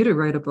great for you to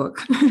write a book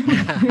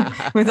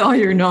with all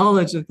your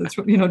knowledge of this,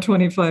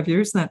 25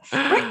 years now.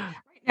 Right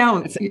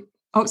now,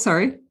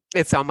 sorry.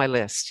 It's on my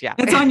list. Yeah.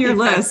 It's on your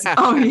list.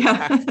 Oh,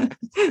 yeah.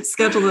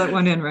 Schedule that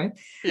one in, right?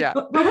 Yeah.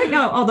 But right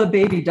now, all the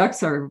baby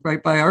ducks are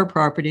right by our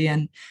property,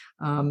 and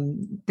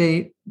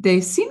they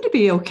seem to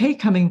be okay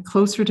coming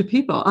closer to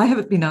people. I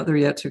haven't been out there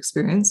yet to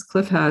experience.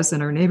 Cliff has,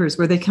 and our neighbors,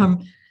 where they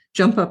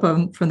jump up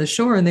from the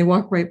shore and they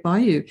walk right by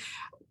you.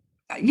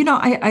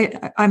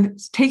 I'm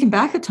taken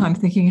back at time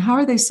thinking, how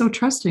are they so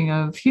trusting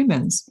of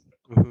humans?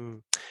 Mm-hmm.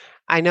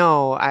 I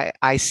know.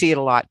 I see it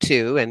a lot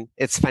too. And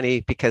it's funny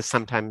because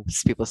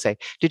sometimes people say,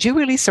 did you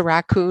release a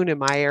raccoon in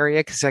my area?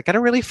 Because I got a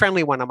really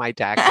friendly one on my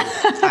deck.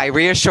 I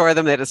reassure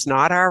them that it's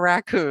not our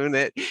raccoon,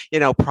 that,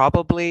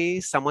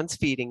 probably someone's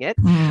feeding it.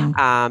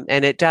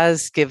 And it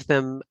does give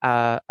them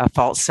a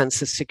false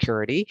sense of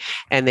security.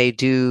 And they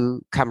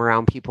do come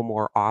around people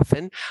more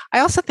often. I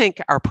also think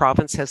our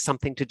province has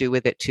something to do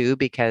with it too,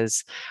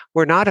 because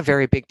we're not a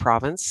very big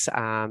province.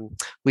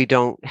 We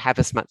don't have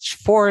as much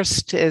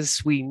forest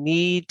as we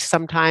need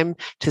sometime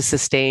to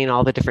sustain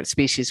all the different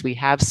species we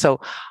have. So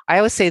I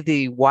always say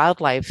the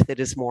wildlife that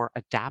is more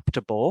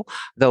adaptable,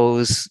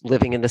 those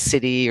living in the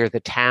city or the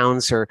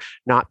towns or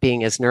not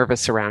being as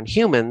nervous around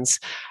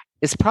humans,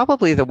 is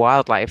probably the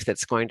wildlife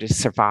that's going to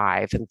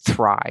survive and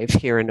thrive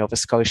here in Nova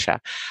Scotia.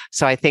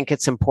 So I think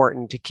it's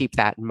important to keep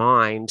that in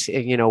mind.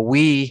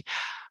 We,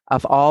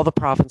 of all the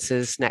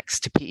provinces next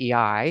to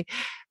PEI,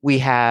 we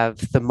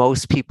have the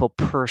most people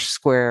per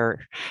square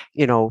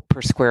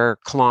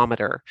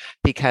kilometer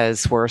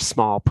because we're a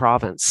small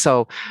province.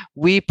 So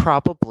we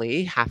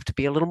probably have to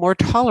be a little more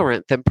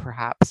tolerant than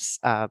perhaps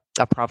a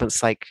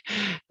province like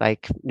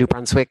New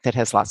Brunswick that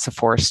has lots of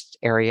forest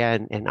area,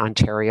 and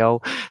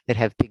Ontario that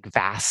have big,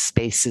 vast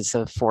spaces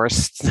of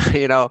forests,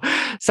 So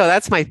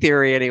that's my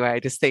theory anyway.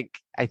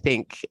 I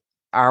think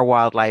our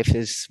wildlife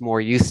is more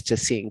used to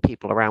seeing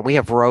people around. We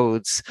have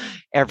roads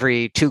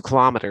every 2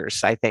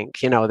 kilometers, I think.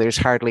 There's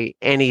hardly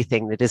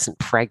anything that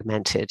isn't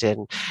fragmented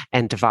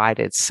and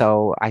divided.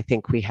 So I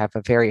think we have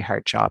a very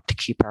hard job to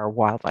keep our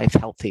wildlife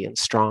healthy and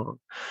strong.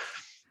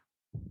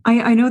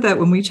 I know that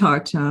when we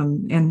talked,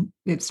 and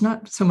it's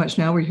not so much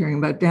now we're hearing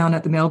about, down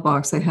at the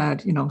mailbox, I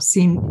had,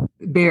 seen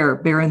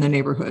bear in the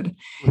neighborhood.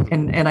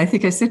 Mm-hmm. And I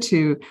think I said to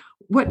you,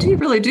 what do you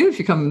really do if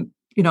you come?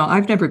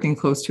 I've never been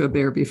close to a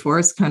bear before.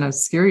 It's kind of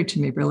scary to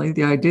me, really,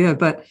 the idea.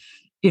 But,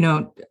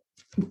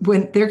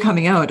 when they're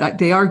coming out,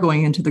 they are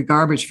going into the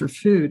garbage for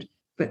food.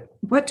 But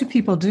what do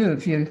people do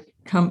if you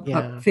come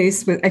up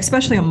faced with,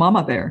 especially a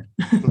mama bear?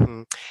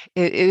 Mm-hmm.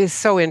 It is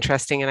so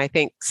interesting. And I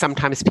think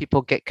sometimes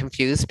people get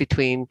confused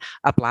between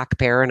a black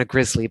bear and a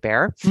grizzly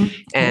bear.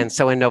 Mm-hmm. And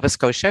so in Nova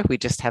Scotia, we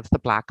just have the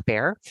black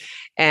bear.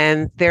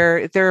 And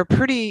they're a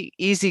pretty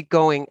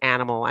easygoing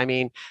animal. I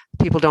mean,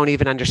 people don't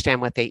even understand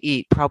what they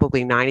eat.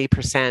 Probably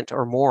 90%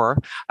 or more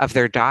of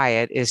their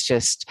diet is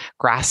just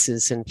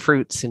grasses and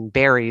fruits and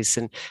berries,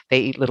 and they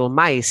eat little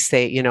mice.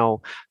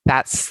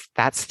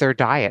 That's their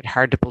diet.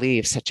 Hard to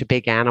believe such a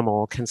big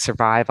animal can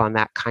survive on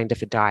that kind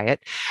of a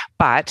diet.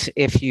 But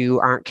if you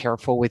aren't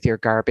careful with your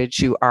garbage,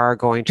 you are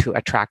going to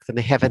attract them.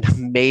 They have an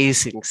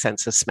amazing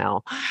sense of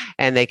smell,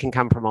 and they can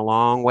come from a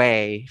long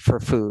way for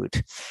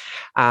food.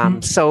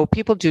 So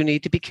people do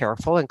need to be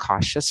careful and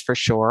cautious for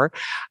sure.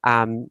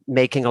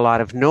 Making a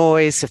lot of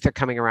noise if they're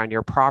coming around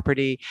your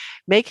property,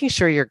 making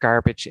sure your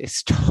garbage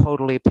is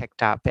totally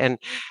picked up. And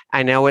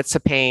I know it's a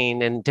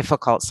pain and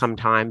difficult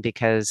sometimes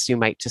because you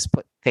might just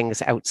put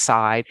things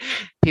outside.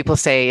 People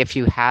say if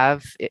you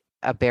have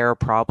a bear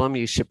problem,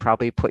 you should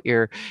probably put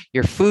your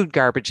food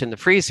garbage in the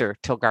freezer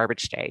till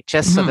garbage day,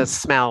 just so the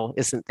smell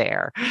isn't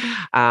there.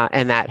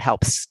 And that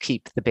helps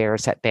keep the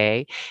bears at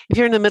bay. If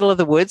you're in the middle of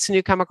the woods and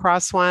you come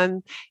across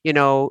one,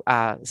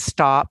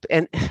 stop.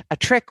 And a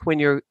trick when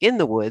you're in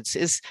the woods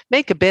is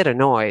make a bit of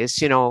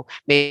noise,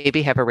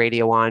 maybe have a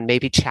radio on,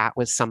 maybe chat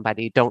with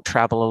somebody, don't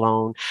travel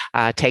alone,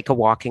 take a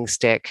walking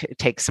stick,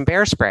 take some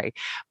bear spray,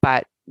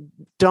 but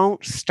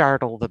don't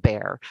startle the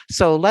bear.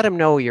 So let him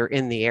know you're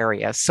in the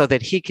area so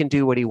that he can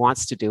do what he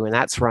wants to do, and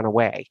that's run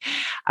away.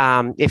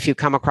 If you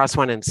come across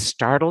one and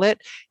startle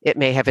it, it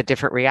may have a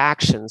different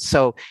reaction.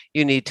 So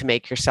you need to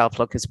make yourself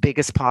look as big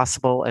as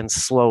possible and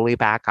slowly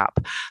back up.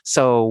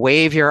 So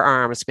wave your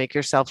arms, make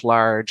yourself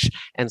large,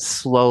 and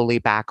slowly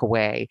back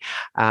away.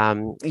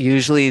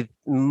 Usually,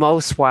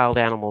 most wild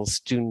animals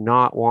do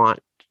not want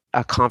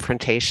a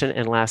confrontation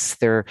unless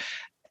they're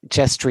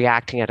just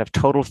reacting out of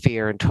total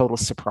fear and total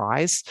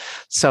surprise.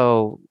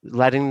 So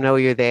letting them know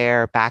you're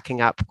there, backing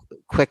up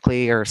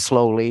quickly or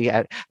slowly,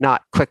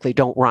 not quickly,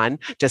 don't run,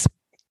 just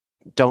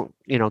don't,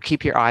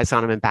 keep your eyes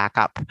on them and back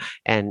up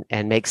and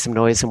make some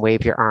noise and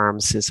wave your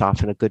arms is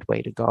often a good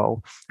way to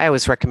go. I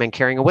always recommend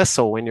carrying a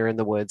whistle when you're in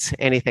the woods,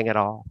 anything at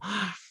all.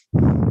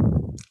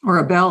 Or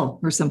a bell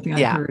or something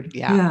I heard.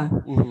 Yeah.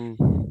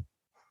 Mm-hmm.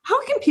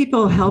 How can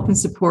people help and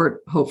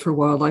support Hope for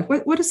Wildlife?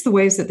 What is the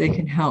ways that they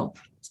can help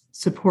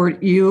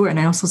support you and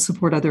also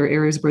support other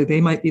areas where they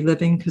might be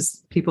living?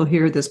 Because people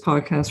hear this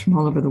podcast from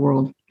all over the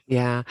world.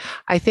 Yeah,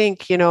 I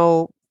think,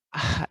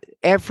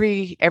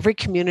 every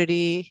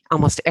community,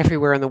 almost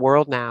everywhere in the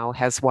world now,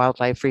 has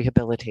wildlife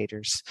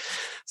rehabilitators.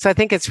 So I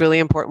think it's really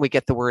important we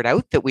get the word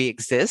out that we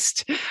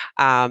exist.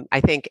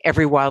 I think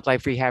every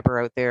wildlife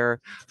rehabber out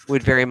there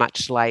would very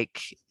much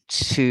like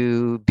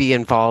to be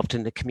involved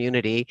in the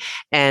community,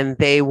 and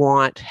they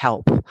want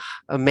help.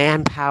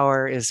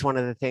 Manpower is one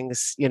of the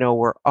things,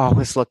 we're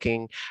always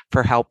looking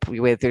for help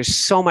with. There's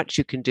so much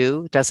you can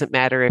do. It doesn't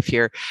matter if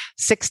you're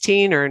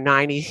 16 or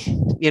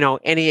 90,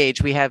 any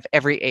age. We have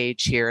every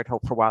age here at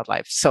Hope for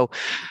Wildlife. So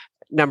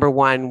number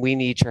one, we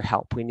need your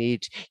help. We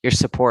need your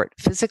support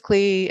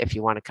physically. If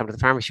you want to come to the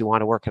farm, if you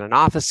want to work in an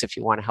office, if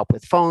you want to help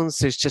with phones,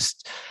 there's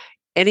just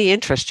any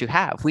interest you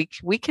have, we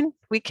can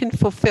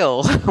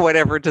fulfill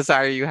whatever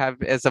desire you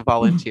have as a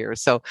volunteer.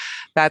 So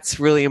that's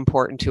really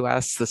important to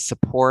us, the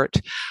support.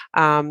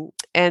 And,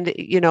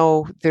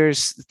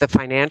 there's the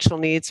financial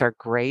needs are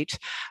great.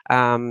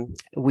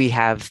 We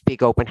have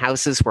big open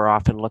houses. We're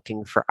often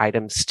looking for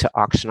items to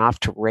auction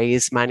off to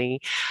raise money.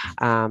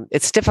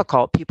 It's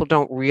difficult. People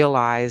don't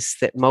realize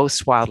that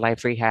most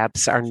wildlife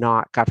rehabs are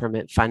not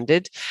government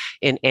funded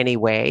in any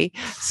way.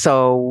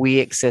 So we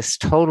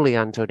exist totally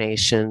on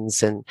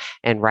donations and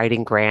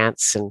writing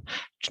grants and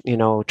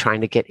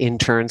trying to get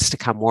interns to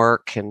come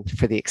work and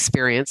for the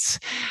experience.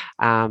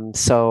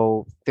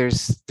 So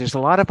there's a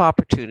lot of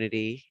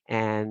opportunity,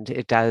 and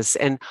it does,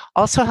 and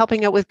also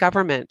helping out with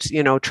government,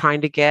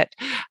 trying to get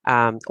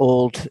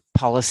old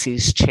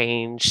policies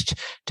changed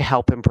to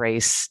help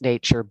embrace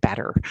nature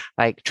better,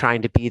 like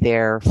trying to be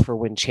there for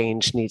when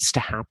change needs to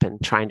happen,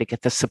 trying to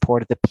get the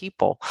support of the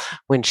people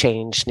when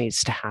change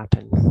needs to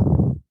happen.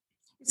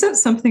 Is that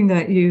something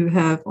that you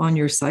have on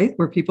your site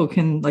where people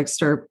can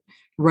start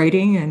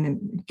writing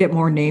and get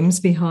more names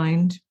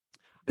behind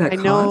that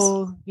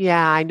cause?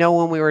 I know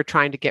when we were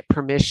trying to get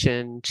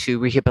permission to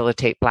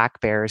rehabilitate black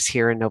bears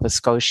here in Nova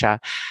Scotia,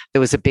 there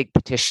was a big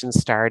petition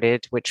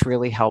started, which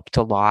really helped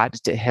a lot.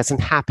 It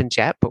hasn't happened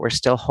yet, but we're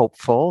still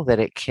hopeful that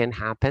it can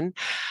happen.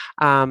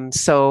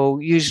 So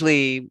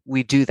usually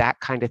we do that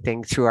kind of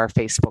thing through our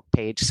Facebook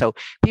page. So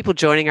people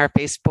joining our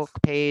Facebook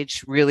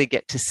page really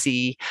get to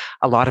see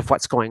a lot of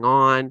what's going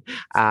on,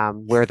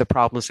 where the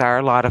problems are,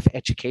 a lot of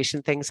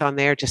education things on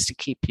there just to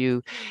keep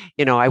you,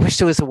 I wish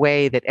there was a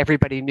way that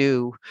everybody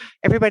knew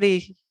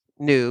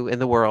in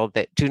the world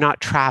that do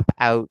not trap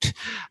out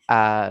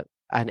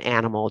an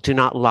animal, do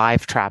not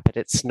live trap it.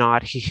 It's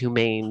not a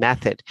humane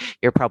method.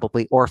 You're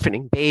probably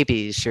orphaning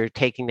babies. You're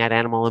taking that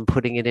animal and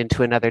putting it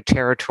into another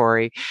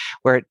territory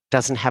where it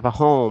doesn't have a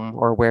home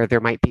or where there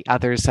might be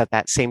others of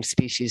that same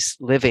species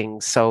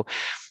living. So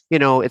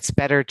it's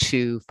better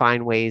to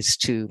find ways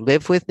to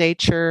live with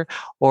nature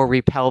or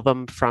repel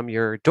them from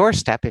your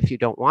doorstep if you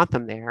don't want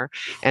them there.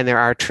 And there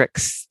are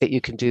tricks that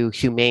you can do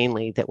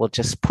humanely that will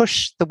just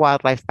push the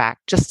wildlife back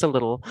just a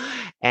little,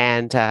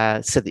 and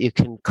so that you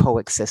can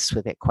coexist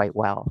with it quite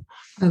well.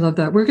 I love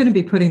that. We're going to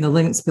be putting the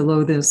links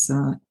below this,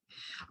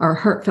 our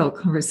heartfelt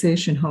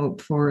conversation,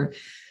 Hope, for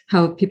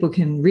how people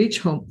can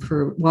reach Hope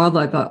for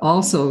Wildlife, but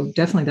also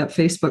definitely that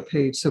Facebook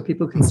page so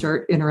people can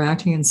start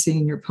interacting and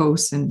seeing your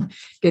posts and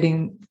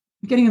getting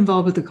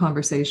involved with the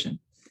conversation.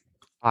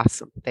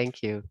 Awesome.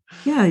 Thank you.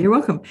 Yeah, you're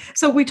welcome.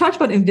 So we talked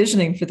about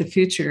envisioning for the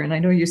future, and I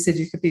know you said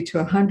you could be to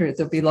 100.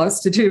 There'll be lots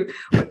to do.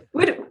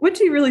 What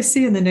do you really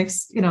see in the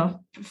next,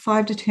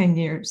 5 to 10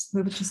 years?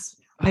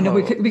 I know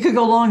we could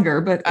go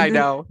longer, but I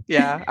know.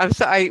 Yeah.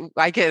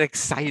 I get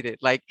excited.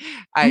 Like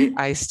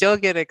I still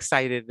get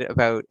excited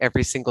about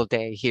every single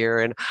day here.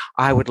 And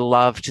I would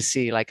love to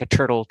see like a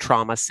turtle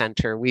trauma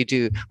center.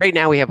 Right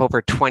now we have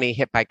over 20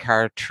 hit by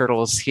car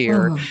turtles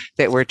here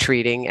that we're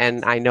treating.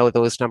 And I know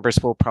those numbers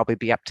will probably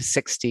be up to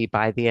 60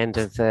 by the end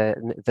of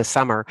the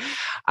summer.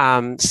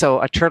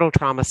 So a turtle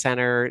trauma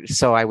center.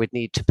 So I would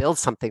need to build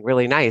something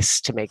really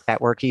nice to make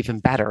that work even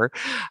better.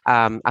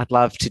 I'd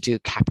love to do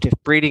captive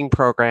breeding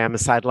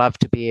programs. I'd love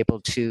to be able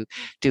to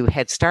do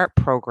Head Start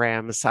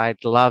programs.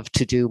 I'd love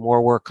to do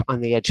more work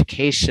on the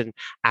education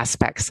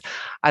aspects.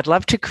 I'd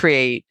love to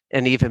create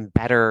an even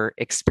better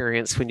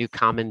experience when you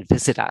come and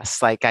visit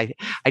us. Like I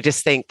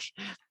just think,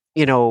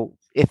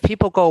 if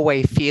people go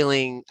away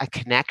feeling a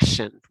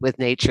connection with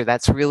nature,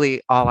 that's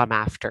really all I'm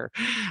after.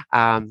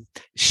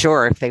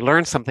 Sure, if they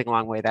learn something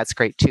along the way, that's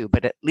great too.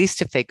 But at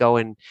least if they go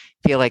and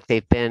feel like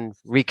they've been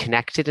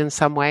reconnected in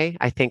some way,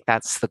 I think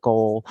that's the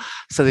goal.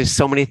 So there's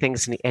so many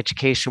things in the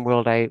education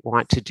world I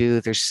want to do.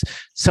 There's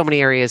so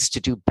many areas to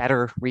do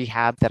better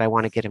rehab that I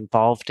want to get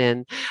involved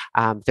in.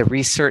 The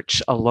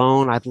research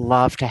alone, I'd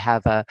love to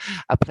have a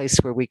place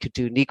where we could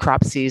do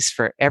necropsies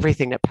for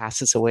everything that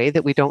passes away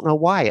that we don't know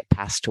why it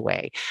passed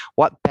away.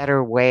 What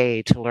better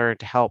way to learn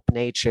to help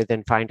nature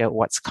than find out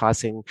what's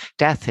causing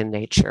death in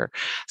nature?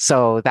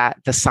 So that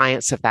the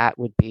science of that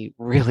would be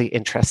really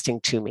interesting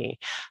to me.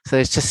 So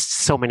there's just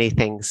so many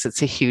things.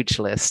 It's a huge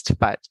list,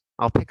 but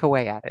I'll pick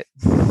away at it.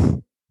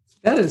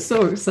 That is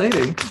so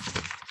exciting.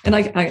 And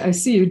I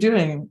see you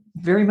doing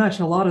very much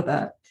a lot of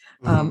that.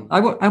 I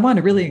want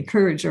to really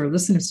encourage our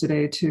listeners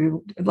today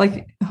to,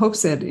 like Hope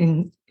said,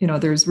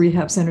 there's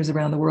rehab centers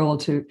around the world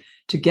to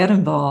get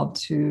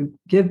involved, to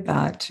give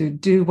back, to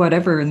do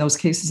whatever in those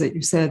cases that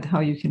you said, how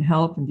you can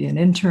help and be an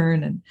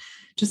intern and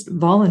just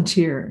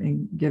volunteer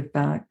and give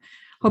back.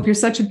 Hope, you're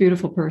such a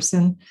beautiful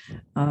person.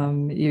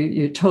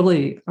 You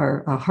totally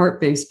are a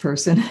heart-based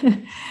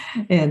person.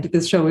 And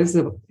this show is,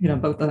 about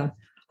the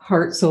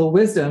heart, soul,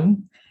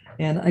 wisdom.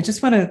 And I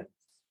just want to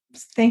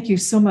thank you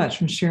so much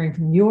for sharing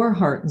from your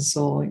heart and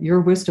soul,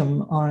 your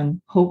wisdom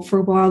on Hope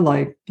for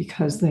Wildlife,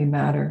 because they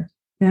matter.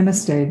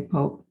 Namaste,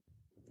 Hope.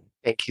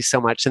 Thank you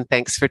so much. And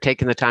thanks for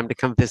taking the time to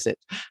come visit.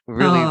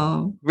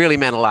 Really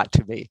meant a lot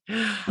to me.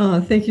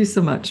 Thank you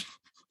so much.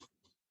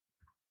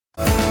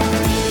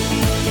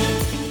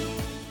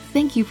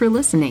 Thank you for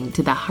listening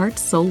to the Heart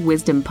Soul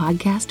Wisdom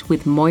Podcast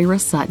with Moira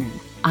Sutton.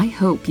 I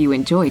hope you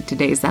enjoyed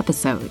today's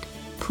episode.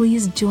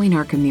 Please join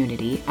our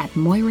community at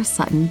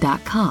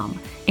moirasutton.com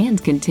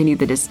and continue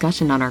the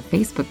discussion on our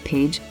Facebook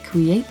page,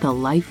 Create the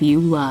Life You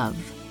Love.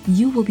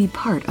 You will be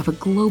part of a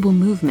global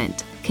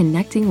movement,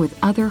 connecting with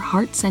other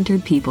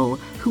heart-centered people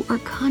who are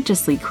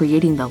consciously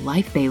creating the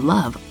life they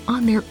love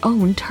on their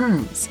own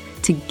terms.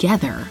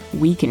 Together,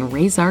 we can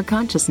raise our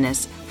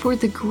consciousness for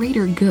the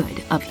greater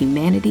good of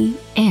humanity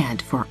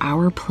and for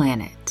our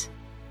planet.